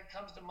that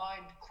comes to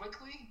mind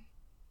quickly.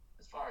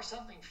 As far as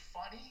something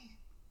funny,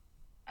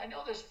 I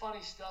know there's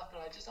funny stuff, but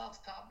I just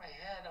off the top of my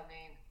head, I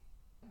mean,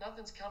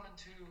 nothing's coming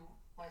to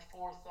my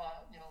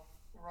forethought,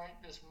 right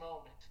this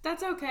moment.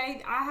 That's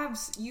okay.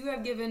 You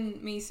have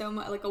given me so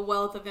much, like a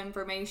wealth of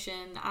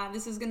information.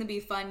 This is going to be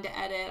fun to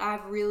edit.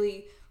 I've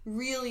really,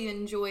 really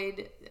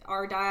enjoyed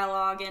our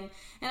dialogue, and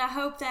I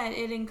hope that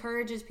it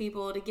encourages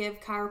people to give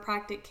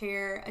chiropractic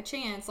care a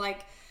chance.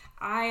 Like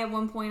at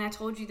one point I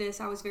told you this,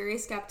 I was very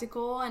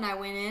skeptical, and I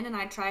went in and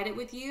I tried it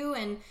with you,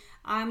 and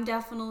I'm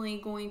definitely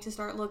going to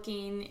start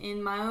looking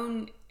in my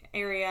own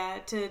area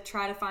to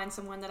try to find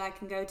someone that I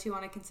can go to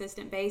on a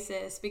consistent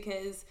basis,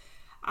 because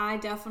I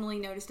definitely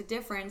noticed a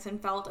difference and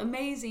felt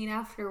amazing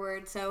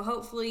afterwards. So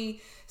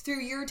hopefully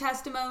through your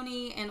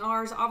testimony and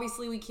ours,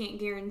 obviously we can't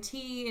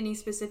guarantee any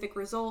specific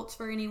results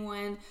for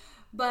anyone,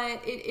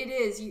 but it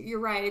is, you're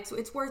right,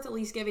 it's worth at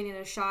least giving it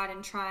a shot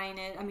and trying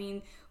it. I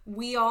mean,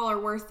 we all are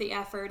worth the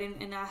effort,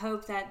 and I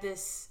hope that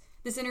this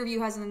this interview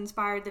has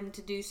inspired them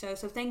to do so.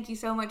 So thank you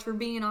so much for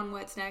being on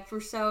What's Next. We're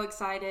so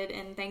excited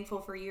and thankful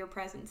for your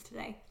presence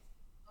today.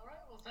 All right.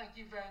 Well, thank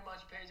you very much,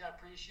 Paige. I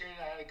appreciate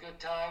it. I had a good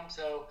time.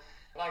 So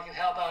if I can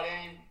help out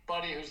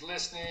anybody who's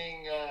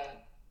listening,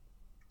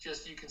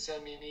 just you can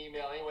send me an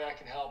email. Any way I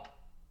can help,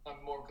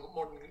 I'm more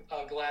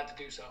than glad to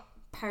do so.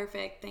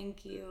 Perfect.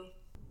 Thank you.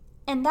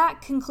 And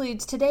that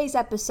concludes today's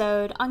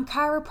episode on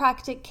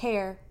chiropractic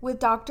care with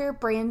Dr.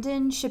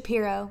 Brandon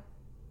Shapiro.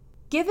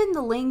 Given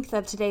the length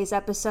of today's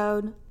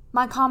episode,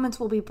 my comments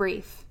will be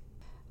brief.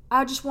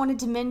 I just wanted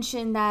to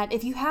mention that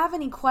if you have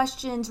any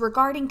questions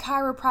regarding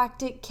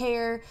chiropractic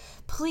care,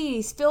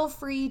 please feel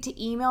free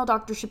to email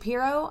Dr.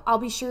 Shapiro. I'll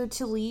be sure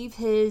to leave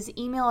his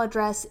email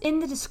address in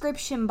the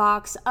description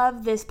box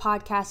of this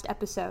podcast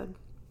episode.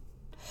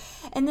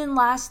 And then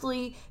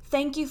lastly,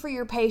 thank you for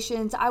your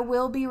patience. I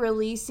will be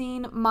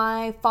releasing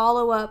my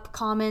follow-up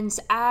comments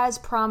as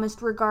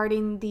promised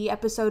regarding the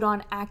episode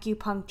on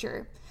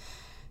acupuncture.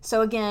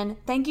 So again,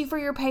 thank you for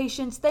your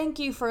patience. Thank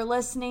you for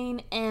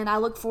listening, and I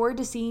look forward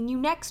to seeing you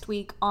next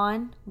week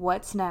on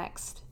What's Next.